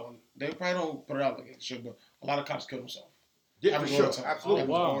 you know, they probably don't put it out like it should, but a lot of cops kill themselves. Yeah, for Happens all sure, the time. absolutely.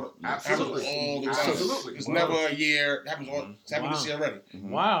 Happens all the- Absolutely. happens all the time. Absolutely. It's Wow. never a year. It happens all. It's happened this Wow. year already. Mhm.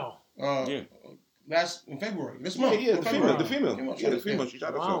 Wow. Yeah. Last in February, this Yeah, month. yeah, in the February. female. Yeah, the female. Yeah. She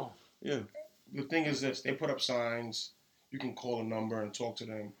shot herself. Wow. Yeah. The thing is this: they put up signs. You can call a number and talk to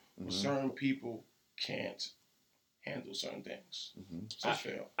them. But Mhm. certain people can't handle certain things. Mhm. So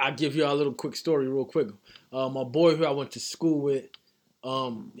fail. I'll give you a little quick story real quick. My boy who I went to school with,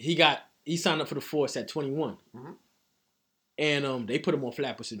 he signed up for the force at 21. Mhm. And they put him on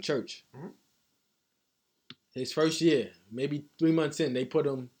Flatbush in church. Mhm. His first year, maybe 3 months in,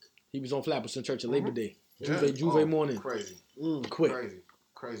 he was on Flatbush in church at Labor Day. Juve morning. Crazy. Quick.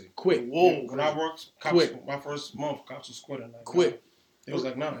 Crazy. Quick. When I worked, cops, Quick. my first month, cops was quitting. Like, Quick. Nah. It was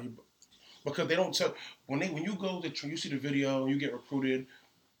like, nah, because they don't tell when you go to you see the video, you get recruited,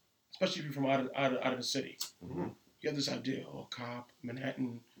 especially if you're from out of the city. Mm-hmm. You have this idea, cop,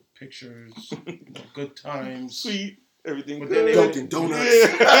 Manhattan, pictures, good times, Sweet. Everything But good. then Dunkin' Donuts.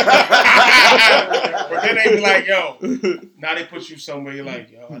 Yeah. But then they be like, yo, now they put you somewhere. You're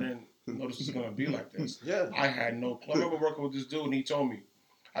like, yo, I didn't know this was gonna be like this. Yeah. I had no clue. I remember working with this dude, and he told me,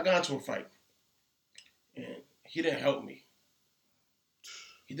 I got into a fight, and he didn't help me.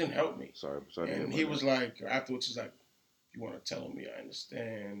 Sorry. And he was like, afterwards, he's like, you want to tell me? I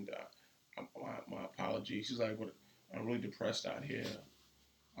understand. My apologies. He's like, what? I'm really depressed out here.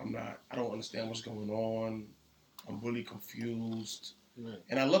 I don't understand what's going on. I'm really confused. Right.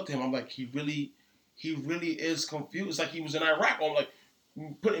 And I looked at him. I'm like, he really is confused. It's like he was in Iraq. I'm like,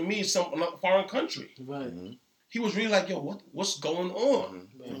 putting me in another foreign country. Right. Mhm. He was really like, yo, what's going on?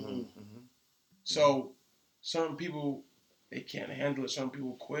 Mhm. So certain people, they can't handle it. Certain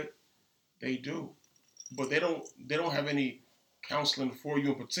people quit. They do, but they don't have any counseling for you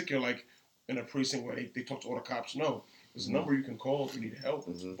in particular, like in a precinct where they talk to all the cops. No, there's a number you can call if you need help,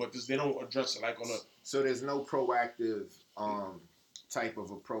 but they don't address it like on a. So there's no proactive type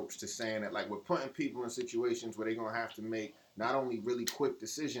of approach to saying that, like, we're putting people in situations where they're gonna have to make not only really quick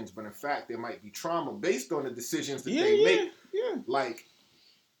decisions, but in fact there might be trauma based on the decisions that they make. Yeah. Like,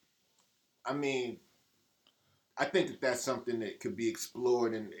 I mean, I think that that's something that could be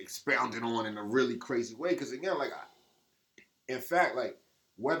explored and expounded on in a really crazy way. Because again, like, in fact, like,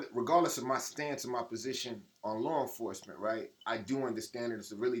 regardless of my stance and my position on law enforcement, right, I do understand that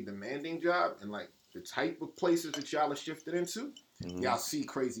it's a really demanding job, and like the type of places that y'all are shifted into, y'all see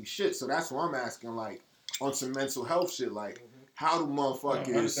crazy shit. So that's why I'm asking, like, on some mental health shit, like, how do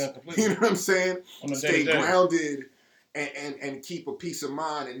motherfuckers, you know what I'm saying, stay grounded and keep a peace of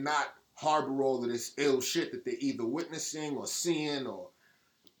mind and not harbor all of this ill shit that they're either witnessing or seeing, or,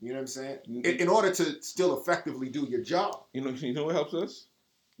 you know what I'm saying, in order to still effectively do your job. You know what helps us?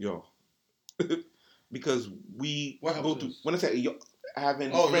 Yo. Because we go to, when I say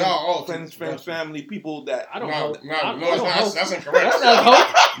having friends, family, people that I don't No, know. that's incorrect. That's not hope.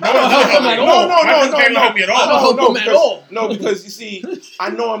 No, don't help him at all. No, Don't help him at all. No, because you see, I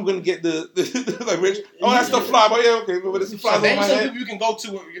know I'm gonna get the like Rich. Oh, that's the fly, but yeah, okay, but it's the fly on my Some head. people you can go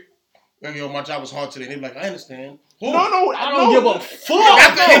to. Yo, my job was hard today. They be like, I understand. No, I don't give a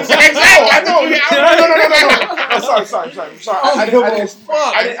fuck. Exactly. No. Sorry. I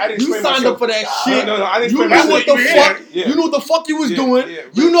didn't You explain signed myself. up for that shit. No, I didn't You explain knew myself. what the fuck. Yeah. You knew what the fuck you was Yeah, doing. yeah,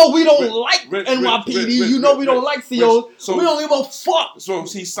 You know we don't Rich, like Rich, NYPD. Rich, You know we Rich, don't like Rich. COs. So- we don't give a fuck. So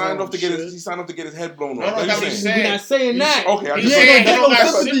he signed off to get his head blown No, off. no, That's that's what what you he saying. said. We're not saying that. Okay, I He just You said ain't he gonna don't get got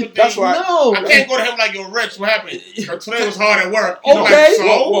no sympathy. sympathy. That's why. No. I can't go to him like, yo, Rich, what happened? Today was hard at work. You know, Okay. like,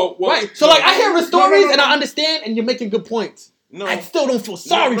 so? Well, Right. So like I hear his stories no. and I understand, and you're making good points. No. I still don't feel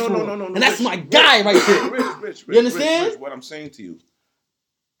sorry No, for no, him. no, no, no, And that's Rich, my guy right there. Rich, You understand? Rich, what I'm saying to you,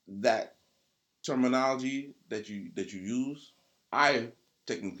 that terminology that you use, I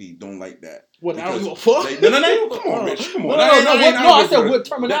technically don't like that. What, I don't give a Because fuck? No, come on, Rich, come on. I said what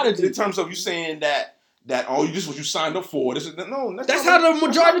terminology. In terms of you saying that this is what you signed up for. That's That's how the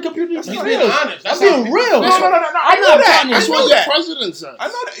majority of the community He's feels. being honest. I'm being real. No. I'm not trying to That's what that. the president said. I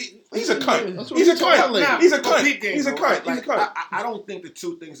know that he's a cunt. That's what He's a he's telling cunt. ladies. He's a But cunt. peep game, He's a bro, cunt. like, He's a cunt. I don't think the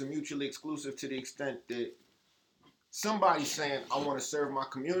two things are mutually exclusive, to the extent that somebody saying I want to serve my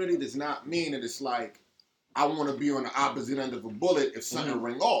community does not mean that it's like I want to be on the opposite end of a bullet if something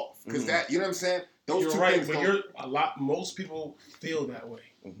ring off. Because that, you know what I'm saying? Those You're two right, things but most people feel that way.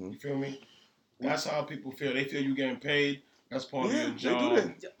 Mhm. You feel me? That's how people feel. They feel you getting paid That's part of Yeah, your they job. do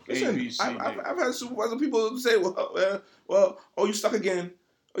that. Listen, ABC. I've had supervisor people say, oh, you stuck again.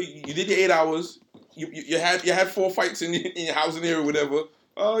 Oh, you did your 8 hours. You had 4 fights in your housing area or whatever.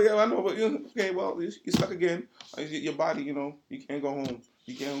 Oh yeah, I know, but okay, well, you stuck again. Your body, you can't go home.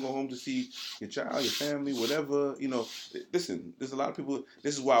 You can't go home to see your child, your family, whatever. Listen, there's a lot of people.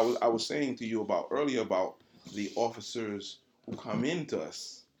 This is why I was saying to you earlier about the officers who come into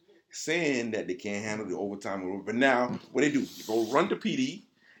us saying that they can't handle the overtime or whatever. But now, what they do? They go run to PD,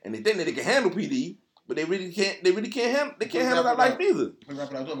 and they think that they can handle PD, but they really can't. They really can't handle. They can't handle that life either. Let me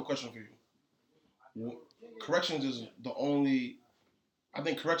wrap it up. I do have a question for you. Corrections is the only. I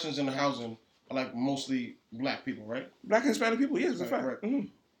think corrections in the housing are like mostly black people, right? Black and Hispanic people, yes, that's a fact. Right. Mm-hmm.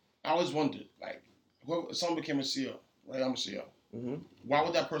 I always wondered, like, if someone became a CO, right? I'm a CO. Mm-hmm. Why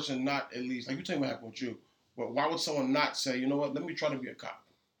would that person not at least, like you tell me what happened with you, but why would someone not say, you know what, let me try to be a cop?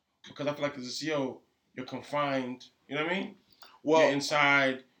 Because I feel like as a CO, you're confined, you know what I mean? Well, you're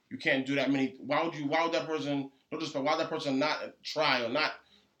inside, you can't do that many. Why would that person, why would that person not try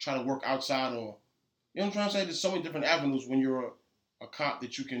to work outside or, you know what I'm trying to say? There's so many different avenues when you're a cop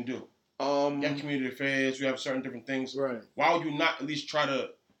that you can do. You have community affairs, you have certain different things. Right. Why would you not at least try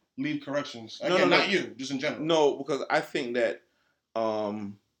to leave corrections? Again, no. not you, just in general. No, because I think that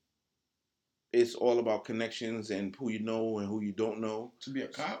it's all about connections and who you know and who you don't know. To be a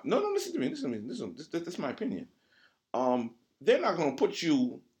cop? No, listen to me. This is my opinion. They're not gonna put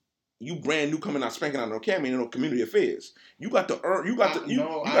you brand new coming out spanking out no camera in no community affairs. You got to earn. You got to be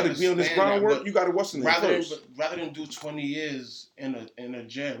on this groundwork. That, you got to what's in there first. Rather than do 20 years in a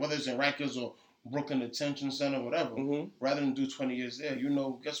jail, whether it's in Rikers or Brooklyn Detention Center, or whatever. Mm-hmm. Rather than do 20 years there,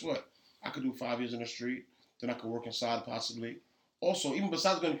 guess what? I could do 5 years in the street. Then I could work inside possibly. Also, even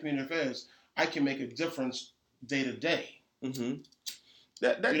besides going to community affairs, I can make a difference day to day. Mm-hmm.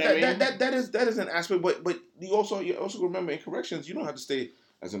 That is an aspect, but you also remember in corrections you don't have to stay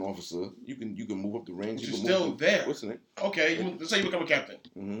as an officer. You can move up the range. You're still there. What's in it? Okay, let's say you become a captain.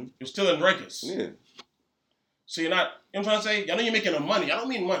 Mm-hmm. You're still in Rikers. Yeah. So you're not. You know what I'm trying to say? I know you're making the money. I don't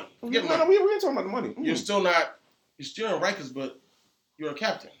mean money. Forget money. No, we ain't talking about the money. Mm-hmm. You're still not. You're still in Rikers, but you're a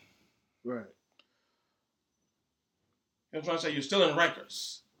captain. Right. You know what I'm trying to say? You're still in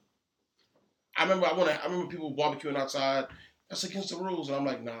Rikers. I remember people barbecuing outside. That's against the rules, and I'm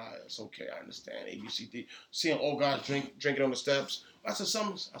like, nah, it's okay. I understand. ABCD. Seeing old guys drinking on the steps. I said,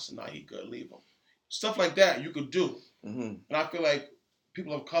 nah, he good. Leave him. Stuff like that you could do. Mm-hmm. And I feel like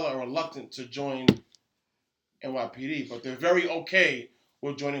people of color are reluctant to join NYPD, but they're very okay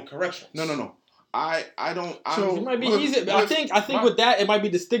with joining corrections. No. I don't. So it might be easy. I think with that it might be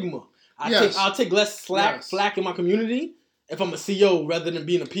the stigma. I'll take less slack in my community if I'm a CO rather than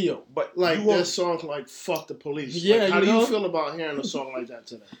being a PO. But like there's songs like "Fuck the Police." Yeah, like, how do you feel about hearing a song like that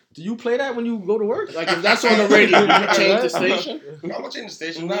today? Do you play that when you go to work? Like if that's on the radio, do you change the station? No, I'm gonna change the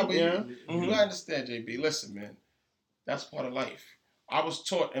station now, but you understand, JB. Listen, man, that's part of life. I was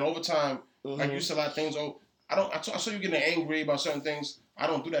taught, and over time, like you said a lot of things. I saw you getting angry about certain things. I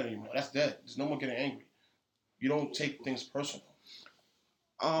don't do that anymore. That's dead. There's no more getting angry. You don't take things personal.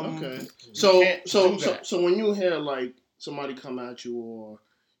 Okay. So when you hear like somebody come at you or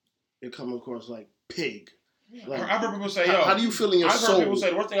they come across like pig, like, I've heard people say, "Yo," how do you feel in your soul? I've heard people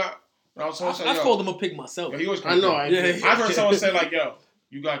say the worst thing. I called them a pig myself. Yo, I know. I've heard someone say like, "Yo,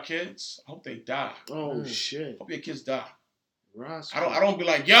 you got kids? I hope they die." Oh shit! Hope your kids die. Rascal. I don't be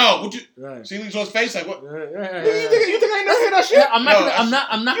like, "Yo, would you?" Right. See Lee's face like, "What?" You think I ain't never hear that shit? I'm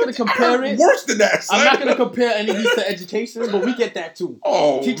not gonna compare it. Worse than that. Son. I'm not gonna compare any of these to education, but we get that too.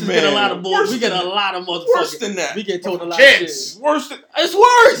 Oh, teachers man. get a lot of bull. We get a lot of motherfuckers. Worse than that. We get told a lot kids. of shit. Worse than It's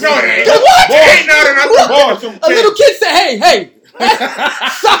worse. No, it ain't. What? It ain't. A little kid say, "Hey,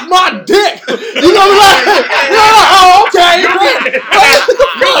 suck my dick." You know what I'm like? Oh, okay.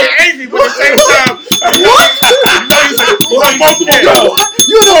 You're angry, but at the same time, What?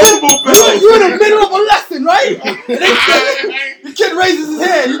 You're in the middle of a lesson, right? The kid raises his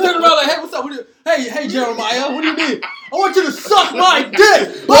hand. You turn around like, "Hey, what's up? Hey, Jeremiah, what do you need? I want you to suck my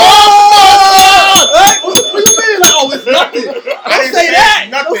dick." What do you mean? Like, oh, it's nothing. Don't say that.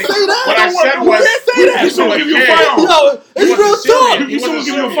 Don't say that. What I said was, you can't say that. He's gonna give you a firearm. Yo, it's real talk. He's gonna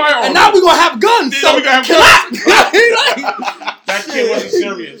give you a firearm. And now we're gonna have guns. So we gonna have that kid wasn't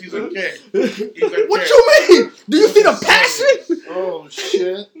serious. He's a kid. What you mean? Do you see the passion? Oh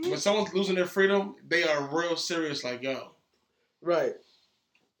shit! When someone's losing their freedom, they are real serious. Like, yo, Right.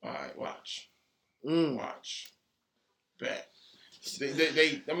 all right, watch. Bet.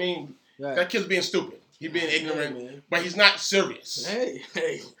 I mean, Right. that kid's being stupid. He's being ignorant, but he's not serious. Hey.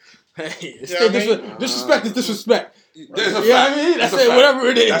 Hey, You know what I mean? disrespect is disrespect. That's a You know what I fact. mean? That's That's a it, fact. whatever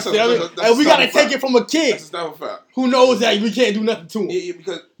it is. That's a- You know what I that's mean? a- that's And we a gotta fact. take it from a kid That's not a fact. who knows that we can't do nothing to him. Yeah,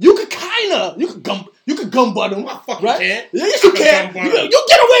 because You could gum butt him, I fucking right? can't. Yeah, yes you I can. gum You butt him.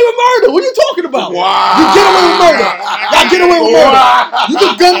 get away with murder. What are you talking about? Wow. You get away with murder. Y'all get away with murder. Wow. You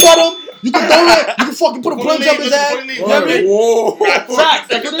can gum butt him. You can throw it. You can fucking put a Before punch you up leave, his ass. before you leave, You know what I mean? Whoa. Facts.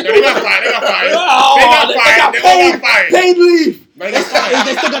 That's what they do. They got fired. They got fired. Oh, They got they fired. got They all got fired. paid leave. They They got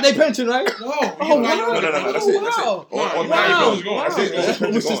fired. still got their pension, right? No. Oh, you wow. know, No, that's it. That's it. Wow. Or Wow. now Wow. you go. Wow. That's it. Wow. Pension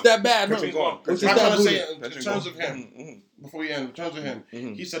It was just gone. that bad, huh? Pension gone. It was I'm just trying that to booty. say, in Pension terms gone. of him, before we end, in terms of him,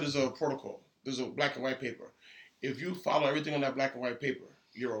 he said there's a protocol. There's a black and white paper. If you follow everything on that black and white paper,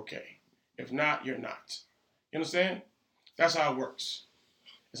 you're okay. If not, you're not. You understand? That's how it works.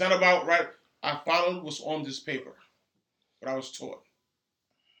 It's not about, right, I followed what's on this paper, what I was taught.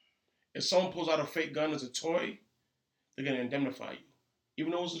 If someone pulls out a fake gun as a toy, they're going to indemnify you.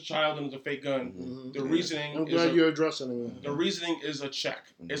 Even though it's a child and it's a fake gun, the reasoning I'm is glad you're addressing it. the reasoning is a check.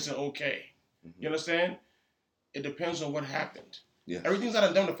 It's an okay. You understand? It depends on what happened. Yeah. Everything's not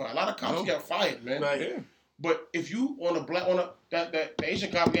indemnified. A lot of cops No. get fired, man. Right. Yeah. But if you the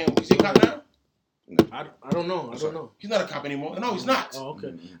Asian cop again, is he a cop now? I don't know. I don't know. He's not a cop anymore. No, he's not. Oh,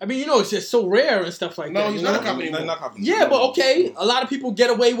 okay. I mean, it's just so rare and stuff like No, that. he's you not know? a cop anymore. Not copying. Yeah, but okay. A lot of people get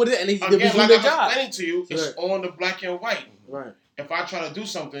away with it and they Again, resume like their I'm job. explaining to you, it's Right. on the black and white. Right. If I try to do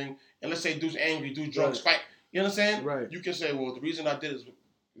something, and let's say dude's angry, dude drugs, fight, you understand? Right. You can say, well, the reason I did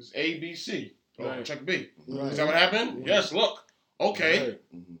is A, B, C. Oh, Right. check B. Right. Is that what happened? Yes, look. Okay.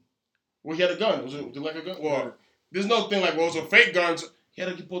 Right. Well, he had a gun. Was it like a gun? Well, Right. there's no thing like, well, it's a fake gun. He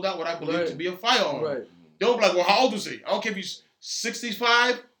had to pull out what I believe Right. to be a firearm. Right. They don't be like, well, how old is he? I don't care if he's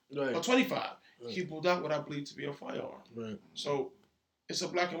 65 or Right. 25. Right. He pulled out what I believe to be a firearm. Right. So it's a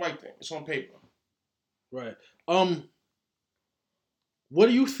black and white thing. It's on paper. Right. What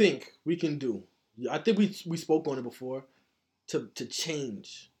do you think we can do? I think we spoke on it before to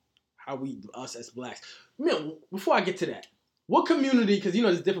change how us as blacks. Man, before I get to that, what community? Because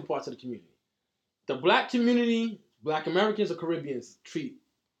there's different parts of the community. The black community, Black Americans or Caribbeans treat.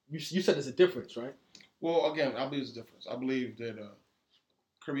 You said there's a difference, right? Well, again, I believe there's a difference. I believe that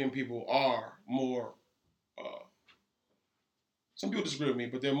Caribbean people are more. Some people disagree with me,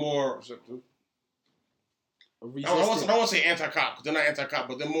 but they're more. I don't want to say anti-cop, because they're not anti-cop,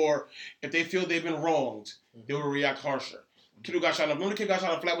 but they're more, if they feel they've been wronged, they will react harsher. Kid who got shot remember the kid got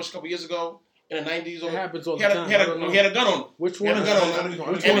shot in Flatbush a couple years ago, in the 90s? It happens all He the had, time. he, had I don't know. he had a gun on him. Which He one? had a gun on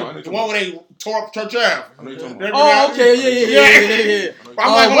him. Which And one? the one where they tore up Church Ave. I know you're talking about. Oh, okay, yeah.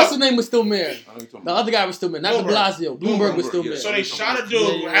 I'm like, What's look, the name was still mayor? I know you're talking The about. other guy was still mayor, not de Blasio. Bloomberg was still yeah. mayor. so they shot a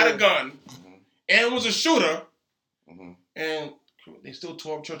dude who had a gun and was a shooter, Mhm. and they still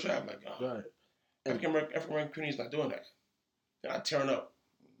tore up Church Ave. Like, Right. African American community's not doing that. They're not tearing up.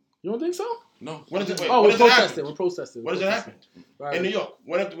 You don't think so? No. When does it, wait, Oh, when we're does it protesting. happen? We're protesting. When does it happen? Right. In New York.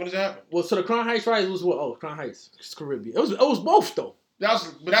 When does it happen? Well, so the Crown Heights riots was what? Oh, Crown Heights, it's Caribbean. It was both though. But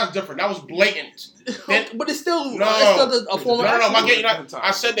that was different. That was blatant. But it's still No. a form of No. I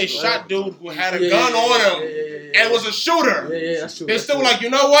said they shot dude who had a gun on him and was a shooter. Yeah, that's true. They still like,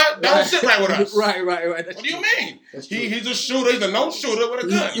 you know what? That don't sit right with us. Right. What do you mean? He's a shooter. He's a known shooter with a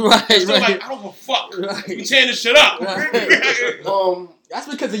gun. Right, They're still right. like, I don't give a fuck. Right. We tearing this shit up. Right. That's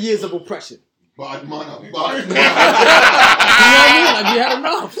because of years of oppression. Bad man, bad You know what I mean? Like we had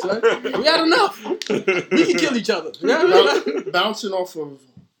enough, son. We had enough. We can kill each other. You know what I mean? Bouncing off of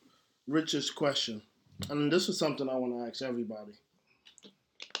Richard's question, and this is something I want to ask everybody.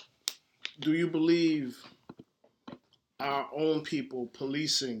 Do you believe our own people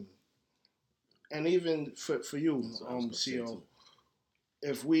policing, and even for you, CO,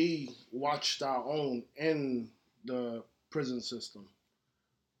 if we watched our own in the prison system,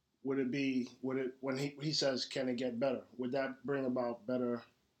 would it when he says, can it get better? Would that bring about better?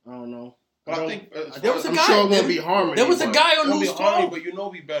 I don't know. But I think There was a I'm guy. sure it won't be harmony. There was a but- guy on Won't be News harmony, 12. but you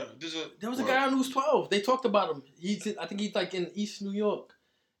know be better. There was a guy on News 12. They talked about him. I think he's like in East New York,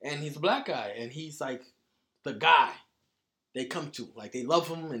 and he's a black guy, and he's like the guy they come to. Like they love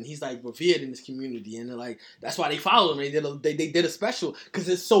him, and he's like revered in this community, and they're like that's why they follow him. They did a special because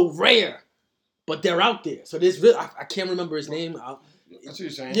it's so rare, but they're out there. So there's really I can't remember his name. That's what you're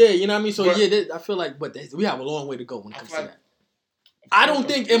saying. Yeah, you know what I mean. So But- I feel like, we have a long way to go when it comes to that. I don't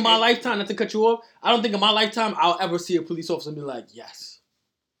think in my lifetime, not to cut you off, I don't think in my lifetime I'll ever see a police officer and be like, yes.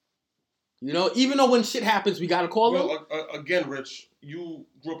 You know, even though when shit happens, we gotta call them. Well, again, Rich, you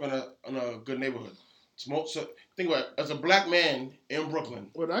grew up in a good neighborhood. So think about it. As a black man in Brooklyn,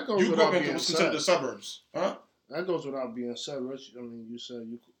 Well, that goes you grew without up in being what's considered said. the suburbs, huh? That goes without being said, Rich. I mean,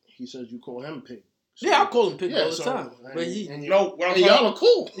 he says you call him pig. Yeah, I call him Pig Yeah, all the so, time. But he, and No, what I'm and y'all are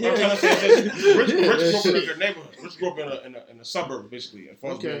cool. What I'm trying to say is this. Rich grew up in a good neighborhood. Rich grew up in a suburb, basically. As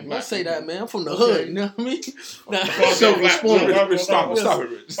far as Okay. being don't black. say that, man. I'm from the Okay. hood. You know what I mean? Nah. As far as So being black. respond. Stop it,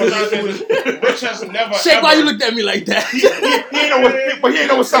 Rich. What I'm trying to say is this. Rich has never. Shake, why ever- you looked at me like that? He ain't know what, but he ain't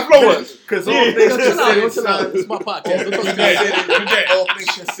know what stuff low was. Because all Yo, things chill out, yo, considered, chill out. son. It's my podcast. Don't talk to Yeah. me. All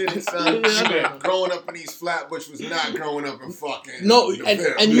things considered, son. Yeah. Growing up in East Flatbush was not growing up in fucking. No, the and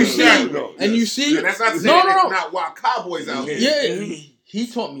Ville. you see, No, and you see, And that's not saying no, it's not wild cowboys out here. Yeah, he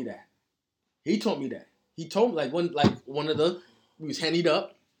taught me that. He taught me that. He told me one of the we was handied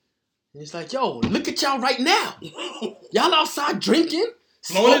up. And he's like, yo, look at y'all right now. Y'all outside drinking,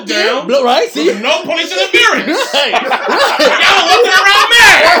 Slowing it smoking, down. right? See, With no police interference. right, Y'all walking around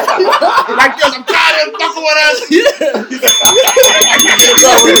mad. Like this, I'm tired of fucking with us.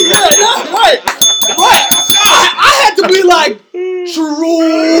 right. I had to be like,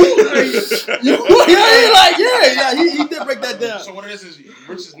 true. He did break that down. So what it is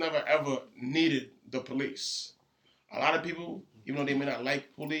Rich has never ever needed the police. A lot of people, even though they may not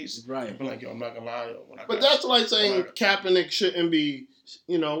like police, Right. they be like, yo, I'm not gonna lie. Yo, when I But got- that's like saying Right. Kaepernick shouldn't be,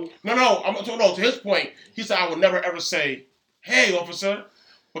 No, to his point, he said I would never ever say, hey, officer,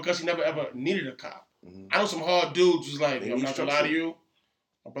 because he never ever needed a cop. Mhm. I know some hard dudes who's like, They yo, I'm need not gonna lie to structure. you.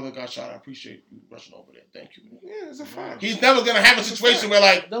 My brother got shot. I appreciate you rushing over there. Thank you. Yeah, it's a fact. He's never gonna have a situation where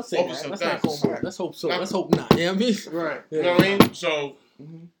like, Don't say officer, that. Let's not thanks. call him. Let's hope so. Not- Let's hope not. You know what I mean? right. You know what I mean? So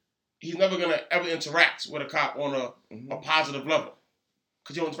Mhm. he's never gonna ever interact with a cop on a Mhm. positive level.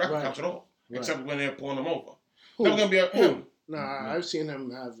 Because you don't interact with Right. cops at all. Right. Except when they're pulling them over. Who? Never gonna be him. Nah, I've seen him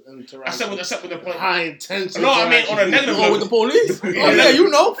have I interaction. said with the point. high intense. No, I mean on a negative Oh, with the police? Oh, Yeah. yeah, you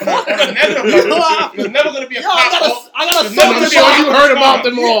know. On a negative You level, know, there's never gonna be a Yo, cop. I got a There's never I'm gonna be sure a you cop heard on about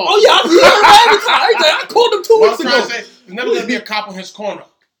his them all. Oh, yeah, I called him 2 corner. weeks What I'm trying to ago. say, there's never gonna be a cop on his corner.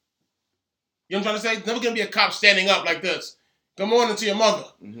 You know what I'm trying to say? There's never gonna be a cop standing up like this. Good morning to your mother.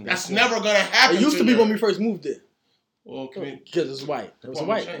 Mhm. That's never gonna happen. It used to be you. when we first moved there. Well, Because it's white. It was a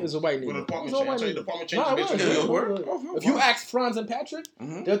white. It was a white nigga. Well, the It department was a white changed. nigga. The department No, changed. it Basically, was. Word. If you ask Franz and Patrick,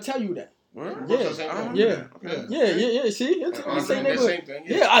 Mhm. they'll tell you that. Word. Yeah. I don't Yeah. know. Yeah. See, it's the Andre, same that neighborhood. same thing.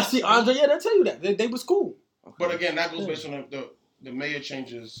 Yeah, I see Andre. Yeah, they'll tell you that. They was cool. But again, that goes based on the mayor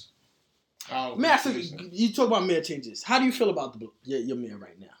changes. How Master, I you talk about mayor changes. How do you feel about your mayor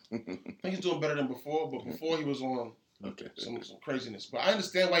right now? think he's doing better than before, but before he was on Okay. some craziness. But I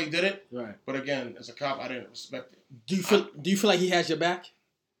understand why he did it. Right. But again, as a cop, I didn't respect it. Do you feel like he has your back?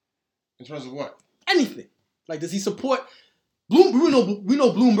 In terms of what? Anything? Like, does he support? We know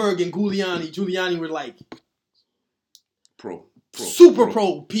Bloomberg and Giuliani were like super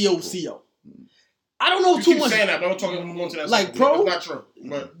pro POCO. I don't know You too keep much. saying that, but I'm going to that. Like second. pro? It's not true.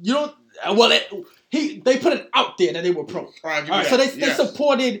 But You don't. Well, they put it out there that they were pro. all right, All right, so they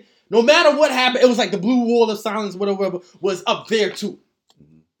supported. No matter what happened, it was like the blue wall of silence, whatever, was up there too.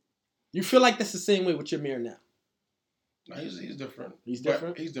 You feel like that's the same way with your mayor now? No, he's different. He's But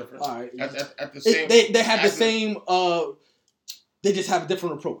different? He's different. All right. At the same. They have the as a- same. They just have a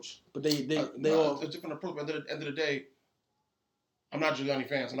different approach, but they no, all it's a different approach. But at the end of the day, I'm not Giuliani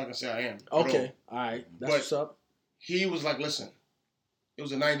fan, so I'm not gonna say I am. at okay. all. All right, that's But- what's up. He was like, listen, it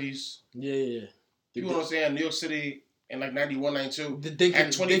was the 90s. Yeah. People don't say in New York City in like 91, 92. The Dinkin,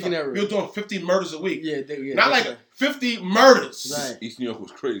 At 25, Dinkin era. we were doing 50 murders a week. Yeah, Not like 50 murders Right. East New York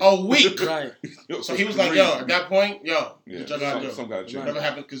was crazy. a week. right, So he was like, yo, at that point, yeah, what y'all gotta do. some gotta change. Whatever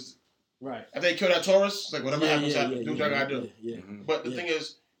happened, because right. after they killed that tourist, it's like whatever happens, yeah, do what y'all gotta do. Yeah. Mhm. But the Yeah. thing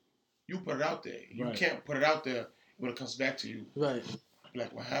is, you put it out there. You Right. can't put it out there when it comes back to you. Right.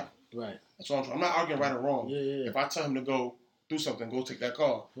 Like, what happened? Right. That's what I'm trying. I'm not arguing right or wrong. Yeah. If I tell him to go do something, go take that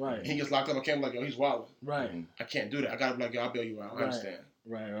car, and Right. he gets locked up, I can't be like, yo, he's wilding. Right. I can't do that. I gotta be like, yo, I'll bail you out. I Right. understand.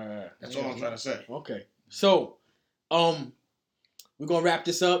 Right. That's all I'm trying to say. Okay. So, we're gonna wrap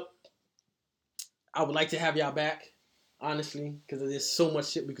this up. I would like to have y'all back, honestly, because there's so much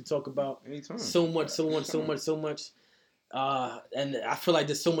shit we could talk about. Anytime. So much. And I feel like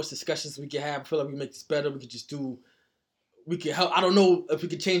there's so much discussions we can have. I feel like we can make this better. We could just do. We could help. I don't know if we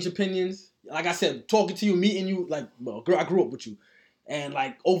could change opinions. Like I said, talking to you, meeting you, like, well, girl, I grew up with you, and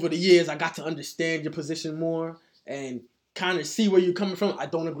like over the years, I got to understand your position more and kind of see where you're coming from. I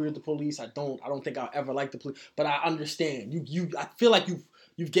don't agree with the police. I don't think I'll ever like the police, but I understand. I feel like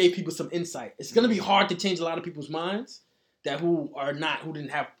you've gave people some insight. It's gonna be hard to change a lot of people's minds who didn't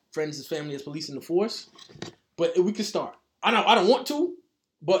have friends as family as police in the force, but we can start. I don't want to,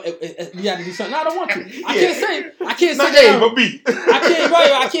 but we got to do something. No, I don't want to. I can't say Not that. A, but B. I can't.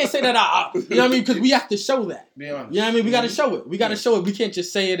 I can't say that out. You know what I mean? Because we have to show that. Be honest. You know what I mean? We got to show it. We got to show it. We can't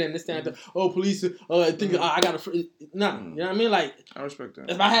just say it and this and that. Oh, police. I think I got to. Nah. You know what I mean? Like, I respect that.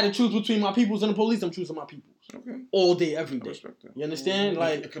 if I had to choose between my peoples and the police, I'm choosing my peoples. Okay. All day, every I day. respect that. You understand?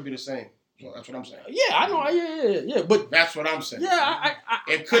 Like, it could be the same. So that's what I'm saying. yeah, I know. Yeah. But That's what I'm saying. yeah,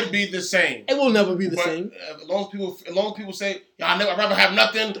 It could be the same. it will never be the But same. As long as people say, I'd rather have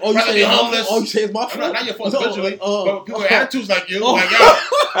nothing, Oh, you rather say be it's my homeless. fault? Oh, you say it's my I'm fault? not your fault individually, but people with oh. attitudes like you, Oh. like, yo,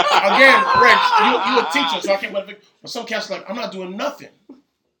 again, Reg, you a teacher, so I can't. But some cats like, I'm not doing nothing.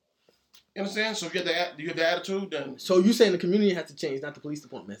 You understand? So if you have the attitude, then So you saying the community has to change, not the police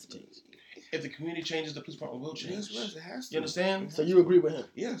department has to change. if the community changes, the police department will change. Yes, it has to. You understand? So you agree with him?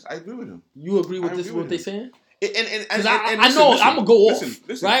 Yes, I agree with him. You agree with I this? agree What with they him. saying? And I listen, know listen, I'm gonna go off,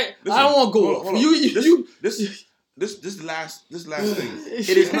 listen, right? listen, I don't want to go hold off. on. You. This last thing.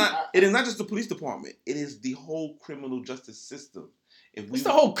 It is not just the police department. It is the whole criminal justice system. It's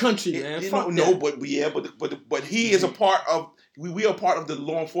the whole country, man. Fuck no, that. but he is a part of. We are part of the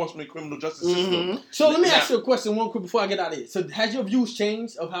law enforcement criminal justice system. So let me ask you a question, one quick before I get out of here. So has your views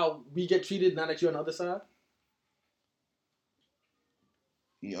changed of how we get treated now that you're on the other side?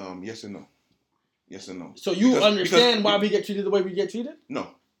 Yes and no. Yes and no. So you understand why because we get treated the way we get treated? No.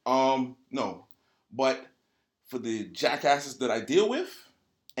 No. But for the jackasses that I deal with,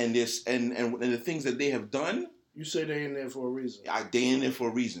 and the things that they have done, You say they in there for a reason. they in there for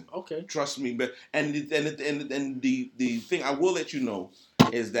a reason. Okay. Trust me. But and the thing I will let you know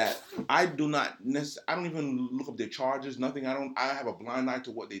is that I don't even look up their charges. Nothing. I have a blind eye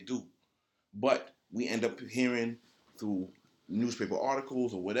to what they do. But we end up hearing through newspaper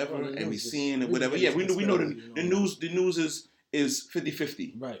articles or whatever, and we seeing it, whatever. Yeah, we know the news. The news is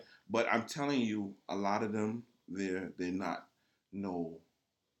 50-50. Right. But I'm telling you, a lot of them, they're not no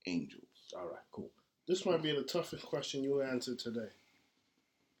angels. All right. Cool. This might be the toughest question you answered today.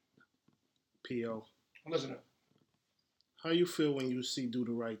 P.O. Listen, How you feel when you see Do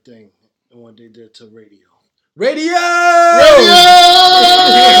the Right Thing and what they did to radio? Radio!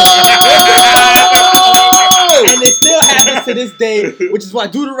 And it still happens to this day, which is why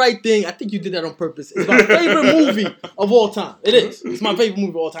Do the Right Thing, I think you did that on purpose. It's my favorite movie of all time. It is. It's my favorite movie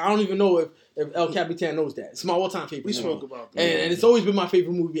of all time. I don't even know if El Capitan knows that. It's my all-time favorite We movie. spoke about that. And it's always been my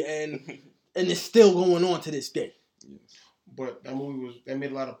favorite movie, and it's still going on to this day. but that movie they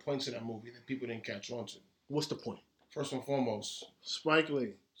made a lot of points in that movie that people didn't catch on to. What's the point? First and foremost, Spike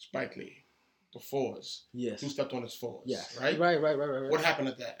Lee. Spike Lee, the fours. Yes. Who stepped on his fours? Yes. Right? Right. What happened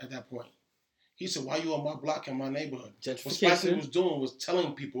at that point? He said, "Why you on my block in my neighborhood?" What Gentrification. Spike Lee was doing was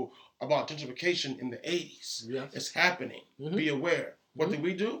telling people about gentrification in the 80s. Yeah. It's happening. Mhm. Be aware. What did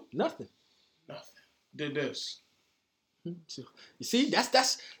we do? Nothing. Nothing. Did this. You see, that's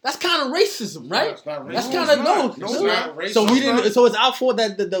kind of racism, right? No, it's not racist. That's No, kind it's of not. no. No, it's not racist. So we It's not. didn't. So it's our fault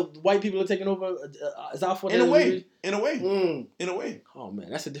that the white people are taking over. It's our fault. In that a way. In a way. Oh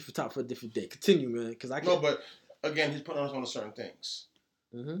man, that's a different topic for a different day. Continue, man, because I No, can't. but again, he's putting us on to certain things.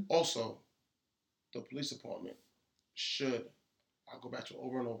 Mm-hmm. Also, the police department should, I'll go back to it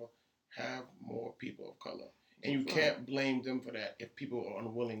over and over, have more people of color. And you can't blame them for that if people are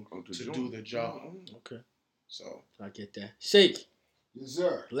unwilling to do the job. Okay, So I get that. Shake. Yes,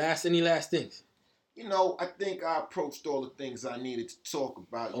 sir. Any last things? You know, I think I approached all the things I needed to talk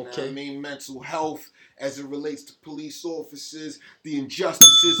about. You know what I Okay. mean? Mental health as it relates to police officers, the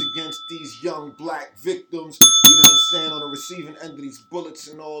injustices against these young black victims, you know what I'm saying, on the receiving end of these bullets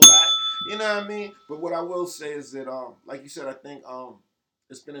and all that. You know what I mean? But what I will say is that, like you said, I think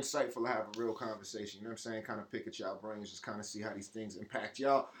it's been insightful to have a real conversation. You know what I'm saying? Kind of pick at y'all brains, just kind of see how these things impact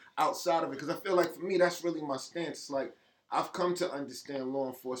y'all outside of it. Because I feel like for me, that's really my stance. It's like I've come to understand law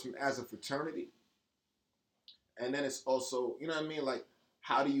enforcement as a fraternity. And then it's also, you know what I mean? Like,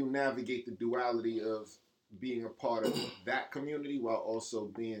 how do you navigate the duality of being a part of that community while also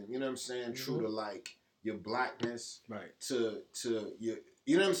being, you know what I'm saying, true to like your blackness, Right. to your,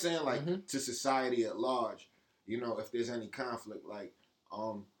 you know what I'm saying, like Mhm. to society at large. You know, if there's any conflict, like,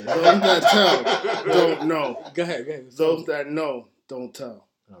 Those that tell don't know. Go ahead. Those that know don't tell.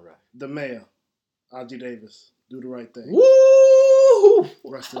 All right. The mayor, Audrey Davis, Do the Right Thing. Woo!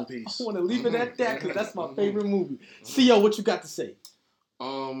 Rest in peace. I want to leave it at that because that's my favorite movie. CO, what you got to say?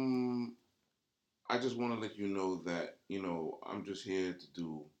 I just want to let you know that, you know, I'm just here to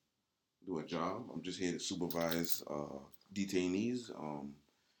do a job. I'm just here to supervise detainees.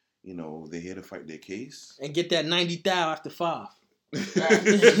 You know, they're here to fight their case. And get that 90,000 after 5.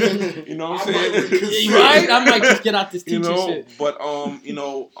 You know what I'm saying? Right? I might just get out this teaching You know, shit. but you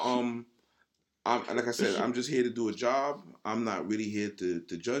know, like I said, I'm just here to do a job. I'm not really here to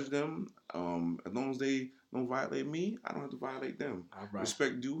judge them. As long as they don't violate me, I don't have to violate them. All right.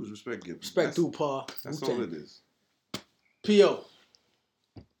 Respect due is respect given. Respect due, Paul. That's Wu-Tang. all it is. P.O.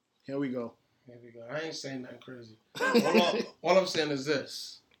 Here we go. Here we go. I ain't saying nothing crazy. All I'm saying is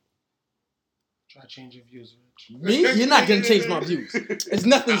this. Try to change your views, Rich. Me? You're not going to change my views. It's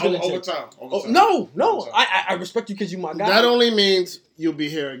nothing's going to Over change. time. Oh, no. I respect you because you my guy. That only means you'll be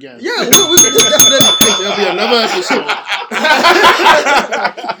here again. Yeah, we definitely. There'll be another episode.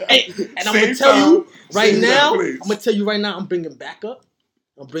 Hey, and I'm going to Same tell you time, right same now, place. I'm going to tell you right now, I'm bringing backup.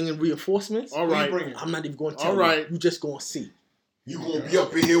 I'm bringing reinforcements. All right. I'm not even going to tell All right. you. You just going to see. You gonna be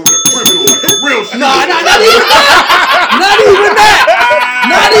up in here with a criminal like a real shooter. Not even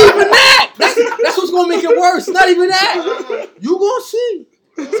that. That's what's gonna make it worse. Not even that. You gonna see.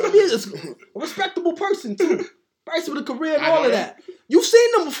 It's a respectable person too. Person with a career and all of that. You've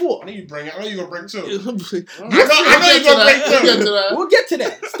seen them before. I know you're gonna bring two. I know you're gonna break two. We'll get to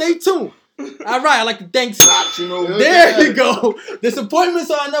that. Stay tuned. All right, I like to thank Optional. There you go. Disappointments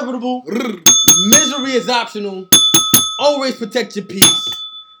are inevitable. Misery is optional. Always protect your peace.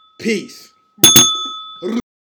 Peace.